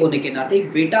 एक पति होने के नाते,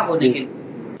 एक बेटा होने के नाते,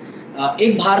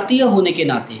 एक भारतीय होने के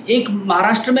नाते, एक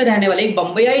महाराष्ट्र में रहने वाले, एक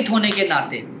बम्बईआइट होने के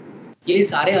नाते, ये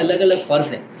सारे अलग अलग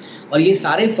फ़र्ज़ हैं और ये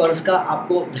सारे फ़र्ज़ का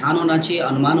आपको ध्यान होना चाहिए,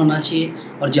 अनुमान होना चाहिए,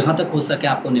 और जहाँ तक हो सके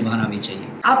आपको निभाना भी चाहिए।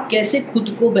 आप कैसे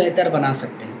खुद को बेहतर बना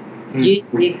सकते हैं, ये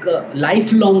एक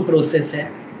लाइफ लॉन्ग प्रोसेस है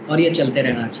और ये चलते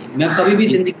रहना चाहिए। मैं कभी भी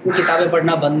ज़िंदगी में किताबें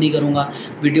पढ़ना बंद नहीं करूँगा,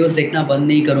 वीडियोस देखना बंद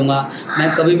नहीं करूँगा, मैं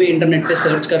कभी भी इंटरनेट पे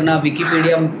सर्च करना,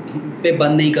 विकिपीडिया पे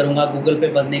बंद नहीं करूँगा, गूगल पे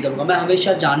बंद नहीं करूँगा। मैं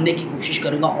हमेशा जानने की कोशिश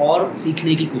करूँगा और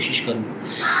सीखने की कोशिश करूँगा।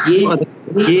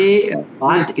 ये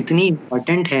बात इतनी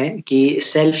इम्पोर्टेंट है कि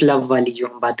सेल्फ लव वाली जो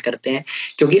हम बात करते हैं,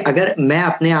 क्योंकि अगर मैं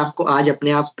अपने आप को आज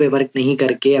अपने आप पे वर्क नहीं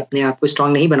करके अपने आप को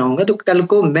स्ट्रांग नहीं बनाऊंगा तो कल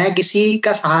को मैं किसी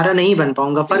का सहारा नहीं बन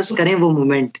पाऊंगा। फर्ज करें वो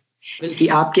मोमेंट कि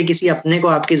आपके किसी अपने को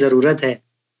आपकी जरूरत है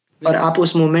और आप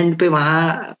उस मोमेंट पे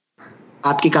वहां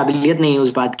आपकी काबिलियत नहीं है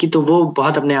उस बात की, तो वो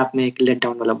बहुत अपने आप में एक लेट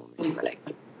डाउन वाला मोमेंट है।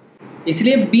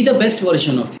 इसलिए be the best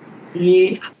version of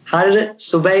ये हर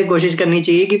सुबह ये कोशिश करनी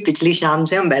चाहिए कि पिछली शाम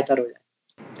से हम बेहतर हो जाए।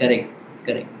 करेक्ट।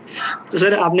 तो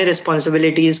सर आपने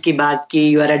रिस्पॉन्सिबिलिटीज की बात की,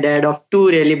 you are a dad of 2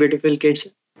 really beautiful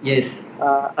kids, yes,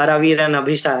 Aravir and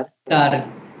Abhisar,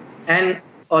 and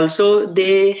also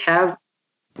they have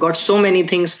got so many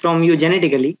things from you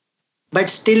genetically, but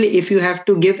still if you have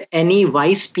to give any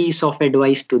wise piece of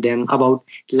advice to them about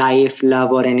life,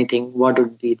 love or anything, what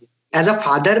would be as a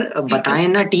father? बताएं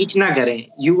ना, teach ना करें,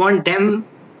 you want them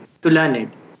to learn it.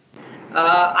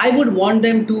 I would want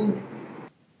them to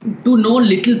know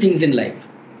little things in life.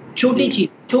 छोटी चीज,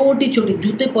 छोटी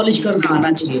जूते polish करना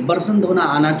आना चाहिए, बर्तन धोना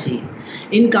आना चाहिए।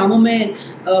 इन कामों में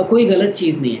कोई गलत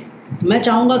चीज़ नहीं है। मैं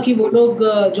चाहूँगा कि वो लोग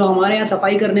जो हमारे यहाँ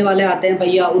सफाई करने वाले आते हैं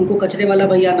भैया, उनको कचरे वाला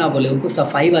भैया ना बोले, उनको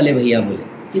सफाई वाले भैया बोले।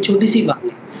 ये छोटी सी बात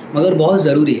है मगर बहुत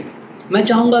ज़रूरी है। मैं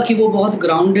चाहूँगा कि वो बहुत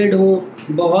ग्राउंडेड हो,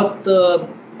 बहुत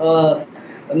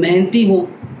मेहनती हो,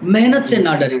 मेहनत से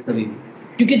ना डरे कभी भी,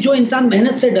 क्योंकि जो इंसान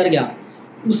मेहनत से डर गया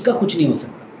उसका कुछ नहीं हो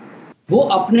सकता। वो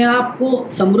अपने आप को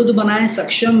समृद्ध बनाए,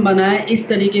 सक्षम बनाए इस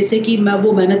तरीके से कि मैं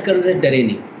वो मेहनत करने से डरे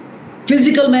नहीं।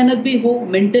 फिजिकल मेहनत भी हो,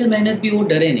 मेंटल मेहनत भी हो,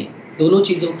 डरे नहीं, दोनों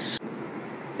चीज़ों।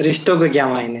 रिश्तों के क्या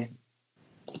मायने?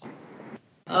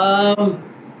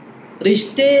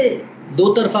 रिश्ते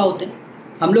दो तरफा होते हैं।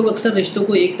 हम लोग अक्सर रिश्तों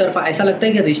को एक तरफा, ऐसा लगता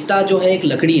है कि रिश्ता जो है एक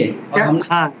लकड़ी है और हम,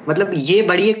 हाँ, मतलब ये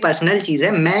बड़ी एक पर्सनल चीज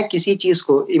है। मैं किसी चीज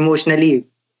को इमोशनली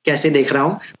कैसे देख रहा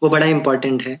हूँ वो बड़ा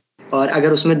इंपॉर्टेंट है, और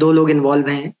अगर उसमें 2 लोग इन्वॉल्व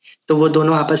हैं तो वो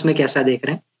दोनों आपस में कैसा देख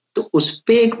रहे हैं, तो उस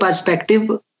पे एक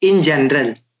पर्सपेक्टिव इन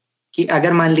जनरल कि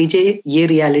अगर मान लीजिए ये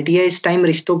रियलिटी है इस टाइम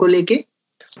रिश्तों को लेके,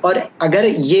 और अगर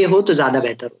ये हो तो ज्यादा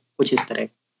बेहतर हो, कुछ इस तरह।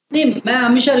 नहीं, मैं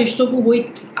हमेशा रिश्तों को वही,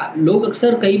 लोग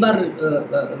अक्सर कई बार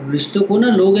रिश्तों को ना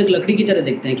लोग एक लकड़ी की तरह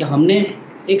देखते हैं कि हमने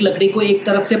एक लकड़ी को एक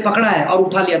तरफ से पकड़ा है और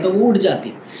उठा लिया तो वो उठ जाती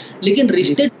है, लेकिन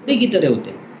रिश्ते लकड़ी की तरह होते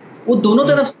हैं, वो दोनों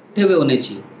तरफ से उठे हुए होने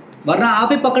चाहिए, वरना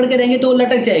आप ही पकड़ के रहेंगे तो वो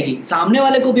लटक जाएगी, सामने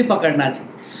वाले को भी पकड़ना चाहिए।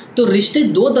 तो रिश्ते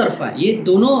दो तरफा है, ये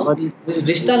दोनों,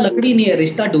 रिश्ता लकड़ी नहीं है,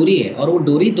 रिश्ता डोरी है, और वो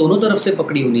डोरी दोनों तरफ से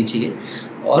पकड़ी होनी चाहिए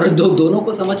और दोनों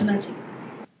को समझना चाहिए।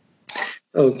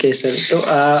 ओके सर,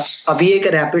 तो अभी एक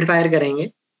रैपिड फायर करेंगे,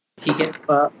 ठीक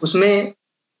है। उसमें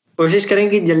कोशिश करें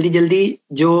कि जल्दी जल्दी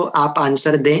जो आप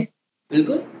आंसर दें।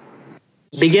 बिल्कुल।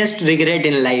 बिगेस्ट रिग्रेट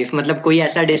इन लाइफ, मतलब कोई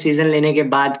ऐसा डिसीजन लेने के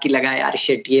बाद कि लगा यार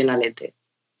शिट ये ना लेते।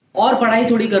 और पढ़ाई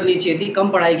थोड़ी करनी चाहिए थी, कम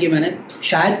पढ़ाई की मैंने,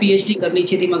 शायद पीएचडी करनी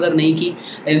चाहिए थी मगर नहीं की,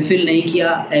 एमफिल नहीं किया,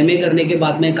 एमए करने के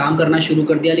बाद मैं काम करना शुरू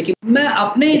कर दिया। लेकिन मैं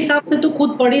अपने हिसाब से तो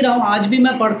खुद पढ़ ही रहा हूँ, आज भी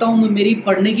मैं पढ़ता हूँ, मेरी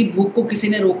पढ़ने की भूख को किसी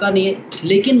ने रोका नहीं है,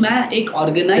 लेकिन मैं एक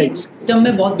ऑर्गेनाइज सिस्टम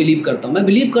में बहुत बिलीव करता हूँ। मैं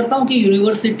बिलीव करता हूँ कि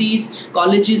यूनिवर्सिटीज़,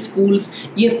 कॉलेजेस, स्कूल्स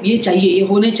ये चाहिए, ये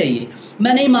होने चाहिए।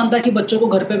 मैं नहीं मानता कि बच्चों को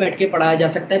घर पे बैठ के पढ़ाया जा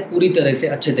सकता है पूरी तरह से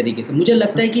अच्छे तरीके से, मुझे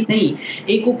लगता है कि नहीं,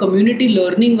 एक वो कम्युनिटी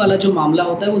लर्निंग वाला जो मामला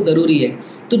होता है वो ज़रूरी है।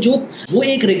 तो जो वो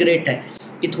एक रिग्रेट है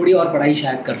कि थोड़ी और पढ़ाई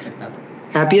शायद कर सकता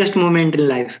था। Happiest moment in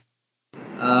life?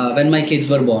 When my kids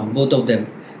were born, both of them.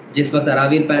 जिस वक्त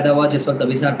अरावीर पैदा हुआ, जिस वक्त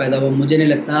अभिसार पैदा हुआ, मुझे नहीं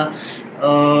लगता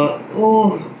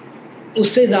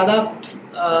उससे ज़्यादा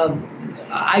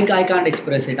आई कांट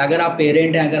एक्सप्रेस इट। अगर आप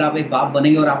पेरेंट हैं, अगर आप एक बाप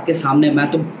बनेंगे और आपके सामने, मैं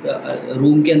तो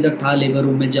रूम के अंदर था, लेबर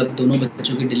रूम में, जब दोनों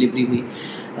बच्चों की डिलीवरी हुई,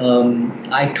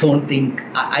 आई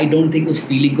डोंट थिंक उस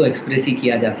फीलिंग को एक्सप्रेस ही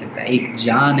किया जा सकता है। एक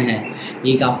जान है,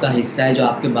 एक आपका हिस्सा है जो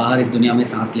आपके बाहर इस दुनिया में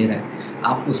सांस ले रहा है,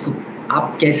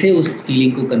 आप कैसे उस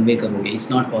फीलिंग को कन्वे करोगे?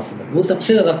 It's not possible. वो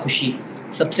सबसे ज़्यादा खुशी,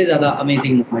 सबसे ज़्यादा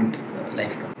अमेजिंग मोमेंट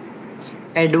लाइफ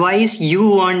का। Advice you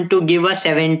want to give a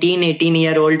 17-18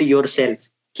 year old yourself,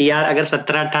 कि यार अगर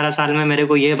 17-18 साल में मेरे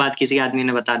को ये बात किसी आदमी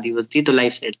ने बता दी होती तो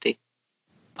लाइफ सेट थी,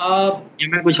 या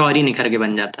मैं कुछ और ही निखर के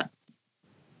बन जाता।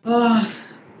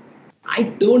 आई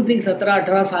डोंट थिंक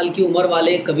 17-18 साल की उम्र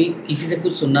वाले कभी किसी से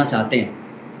कुछ सुनना चाहते हैं।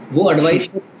 वो एडवाइस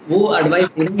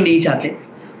देना नहीं चाहते।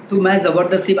 तो मैं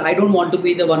ज़बरदस्ती, I don't want to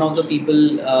be the one of the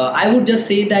people, I would just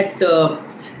say that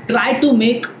try to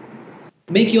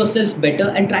make yourself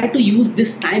better and try to use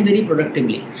this time very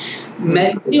productively.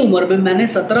 मेरी उम्र में मैंने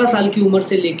 17 साल की उम्र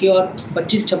से लेके और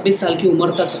 25-26 साल की उम्र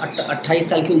तक, 28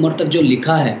 साल की उम्र तक जो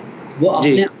लिखा है वो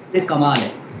अपने आप में कमाल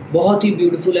है, बहुत ही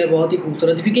ब्यूटीफुल है, बहुत ही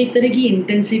खूबसूरत है, क्योंकि एक तरह की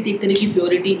इंटेंसिटी, एक तरह की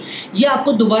प्योरिटी, ये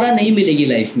आपको दोबारा नहीं मिलेगी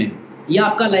लाइफ में। ये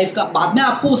आपका लाइफ का, बाद में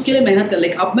आपको उसके लिए मेहनत कर ले।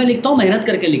 अब मैं लिखता हूँ, मेहनत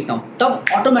करके लिखता हूँ, तब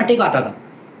ऑटोमेटिक आता था,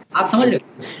 आप समझ रहे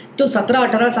हो? तो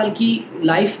 17-18 साल की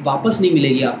लाइफ वापस नहीं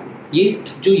मिलेगी आपको। ये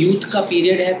जो यूथ का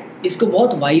पीरियड है, इसको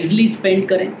बहुत वाइजली स्पेंड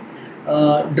करें,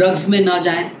 ड्रग्स में ना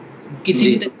जाएं, किसी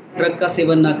भी तरह ड्रग का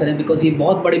सेवन ना करें, बिकॉज ये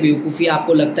बहुत बड़ी बेवकूफ़ी है।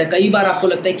 आपको लगता है, कई बार आपको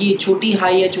लगता है कि ये छोटी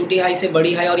हाई है, छोटी हाई से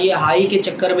बड़ी हाई, और ये हाई के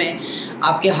चक्कर में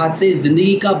आपके हाथ से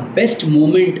ज़िंदगी का बेस्ट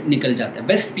मोमेंट निकल जाता है,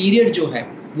 बेस्ट पीरियड जो है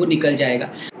वो निकल जाएगा।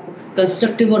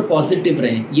 कंस्ट्रक्टिव और पॉजिटिव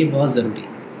रहें, ये बहुत ज़रूरी है।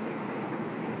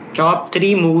 Top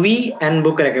 3 movie and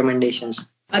book recommendations?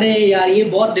 अरे यार, ये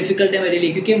बहुत डिफिकल्ट है मेरे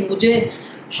लिए, क्योंकि मुझे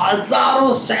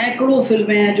हज़ारों, सैकड़ों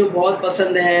फिल्में हैं जो बहुत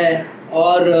पसंद है,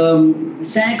 और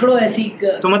सैकड़ों ऐसी।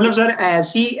 तो मतलब सर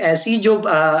ऐसी जो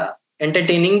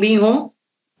एंटरटेनिंग भी हो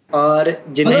और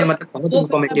जिन्हें मतलब बहुत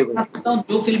इंफॉर्मेटिव हो।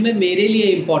 जो फिल्में मेरे लिए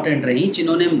इम्पोर्टेंट रही,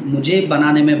 जिन्होंने मुझे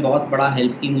बनाने में बहुत बड़ा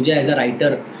हेल्प की, मुझे एज अ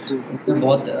राइटर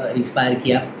बहुत इंस्पायर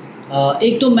किया।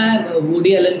 एक तो मैं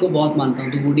वुडी एलन को बहुत मानता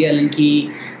हूँ, तो वुडी एलन की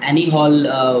एनी हॉल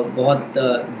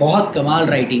बहुत कमाल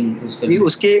राइटिंग उस फिल्म।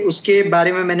 उसके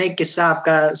बारे में मैंने एक किस्सा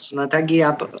आपका सुना था कि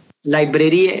आप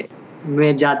लाइब्रेरी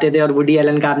में जाते थे और वुडी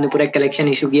एलन का आपने पूरा कलेक्शन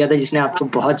इशू किया था, जिसने आपको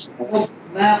बहुत।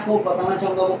 मैं आपको बताना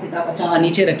चाहूँगा वो किताब, अच्छा हाँ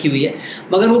नीचे रखी हुई है,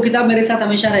 मगर वो किताब मेरे साथ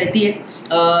हमेशा रहती है।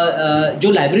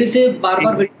 जो लाइब्रेरी से बार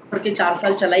बार पढ़ के 4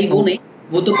 साल चलाई वो नहीं,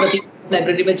 वो तो प्रति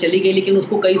लाइब्रेरी में चली गई, लेकिन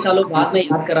उसको कई सालों बाद में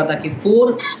याद करा था कि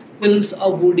 4 फिल्म्स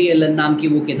ऑफ वुडी एलन नाम की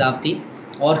वो किताब थी।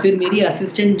 और फिर मेरी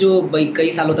असिस्टेंट जो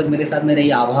कई सालों तक मेरे साथ में रही,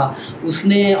 आभा,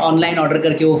 उसने ऑनलाइन ऑर्डर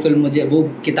करके वो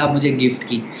किताब मुझे गिफ्ट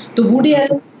की। तो वुडी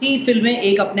एलन की फिल्में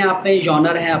एक अपने आप में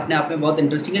जॉनर है, अपने आप में बहुत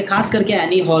इंटरेस्टिंग है, खास करके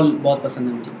एनी हॉल बहुत पसंद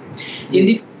है मुझे।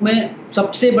 हिंदी में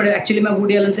सबसे बड़े, एक्चुअली मैं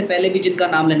वुडी एलन से पहले भी जिनका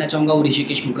नाम लेना चाहूँगा वो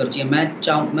ऋषिकेश मुखर्जी है।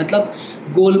 मतलब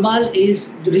गोलमाल इज,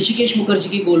 ऋषिकेश मुखर्जी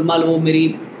की गोलमाल वो मेरी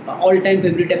ऑल टाइम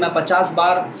फेवरेट है, मैं 50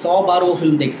 बार 100 बार वो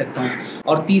फिल्म देख सकता हूँ।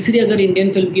 और तीसरी अगर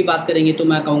इंडियन फिल्म की बात करेंगे तो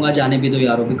मैं कहूँगा जाने भी दो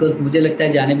यारो, बिकॉज मुझे लगता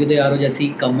है जाने भी दो यारो जैसी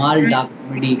कमाल डार्क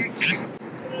कॉमेडी।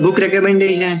 बुक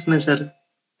रिकमेंडेशन है इसमें सर,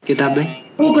 किताबें?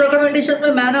 बुक रिकमेंडेशन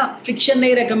में मैं ना फिक्शन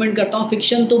नहीं रेकमेंड करता हूँ,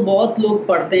 फिक्शन तो बहुत लोग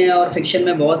पढ़ते हैं और फिक्शन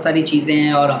में बहुत सारी चीज़ें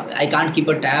हैं और I can't keep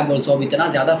a tab also, अब इतना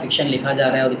ज़्यादा फिक्शन लिखा जा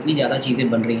रहा है और इतनी ज़्यादा चीज़ें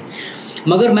बन रही हैं।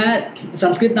 मगर मैं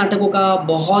संस्कृत नाटकों का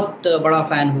बहुत बड़ा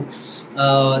फ़ैन हूँ,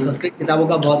 संस्कृत किताबों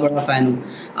का बहुत बड़ा फ़ैन हूँ।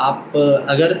 आप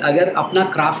अगर अपना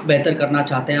क्राफ्ट बेहतर करना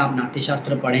चाहते हैं, आप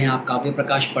नाट्यशास्त्र पढ़ें, आप काव्य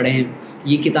प्रकाश पढ़ें,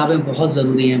 ये किताबें बहुत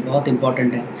ज़रूरी हैं, बहुत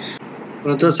इंपॉर्टेंट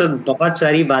हैं। तो सर बहुत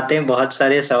सारी बातें, बहुत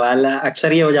सारे सवाल।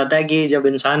 अक्सर ये हो जाता है कि जब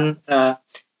इंसान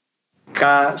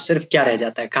का सिर्फ क्या रह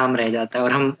जाता है, काम रह जाता है,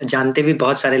 और हम जानते भी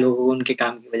बहुत सारे लोगों को उनके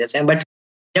काम की वजह से हैं, बट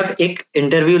जब एक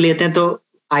इंटरव्यू लेते हैं तो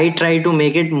I try to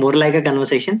make it more like a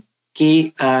conversation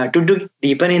कि to do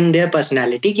deeper in their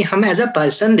personality, कि हम एज अ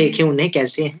पर्सन देखें उन्हें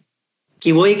कैसे हैं,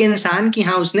 कि वो एक इंसान कि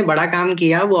हाँ उसने बड़ा काम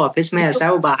किया, वो ऑफिस में ऐसा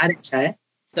है, वो बाहर ऐसा है,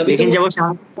 लेकिन तो जब वो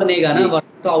शाम बनेगा ना,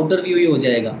 तो आउटर व्यू ही हो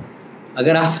जाएगा।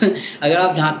 अगर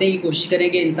आप जानते हैं कि कोशिश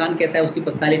करेंगे इंसान कैसा है, उसकी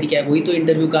पर्सनालिटी क्या है, वही तो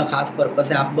इंटरव्यू का खास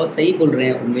पर्पस है। आप बहुत सही बोल रहे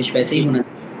हैं उमेश, वैसे ही होना।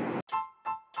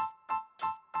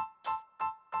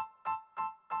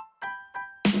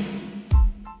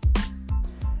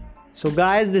 So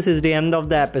guys, this is the end of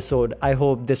the episode. I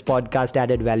hope this podcast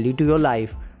added value to your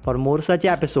life. For more such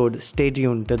episodes, stay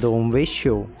tuned to The Umvesh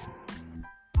Show.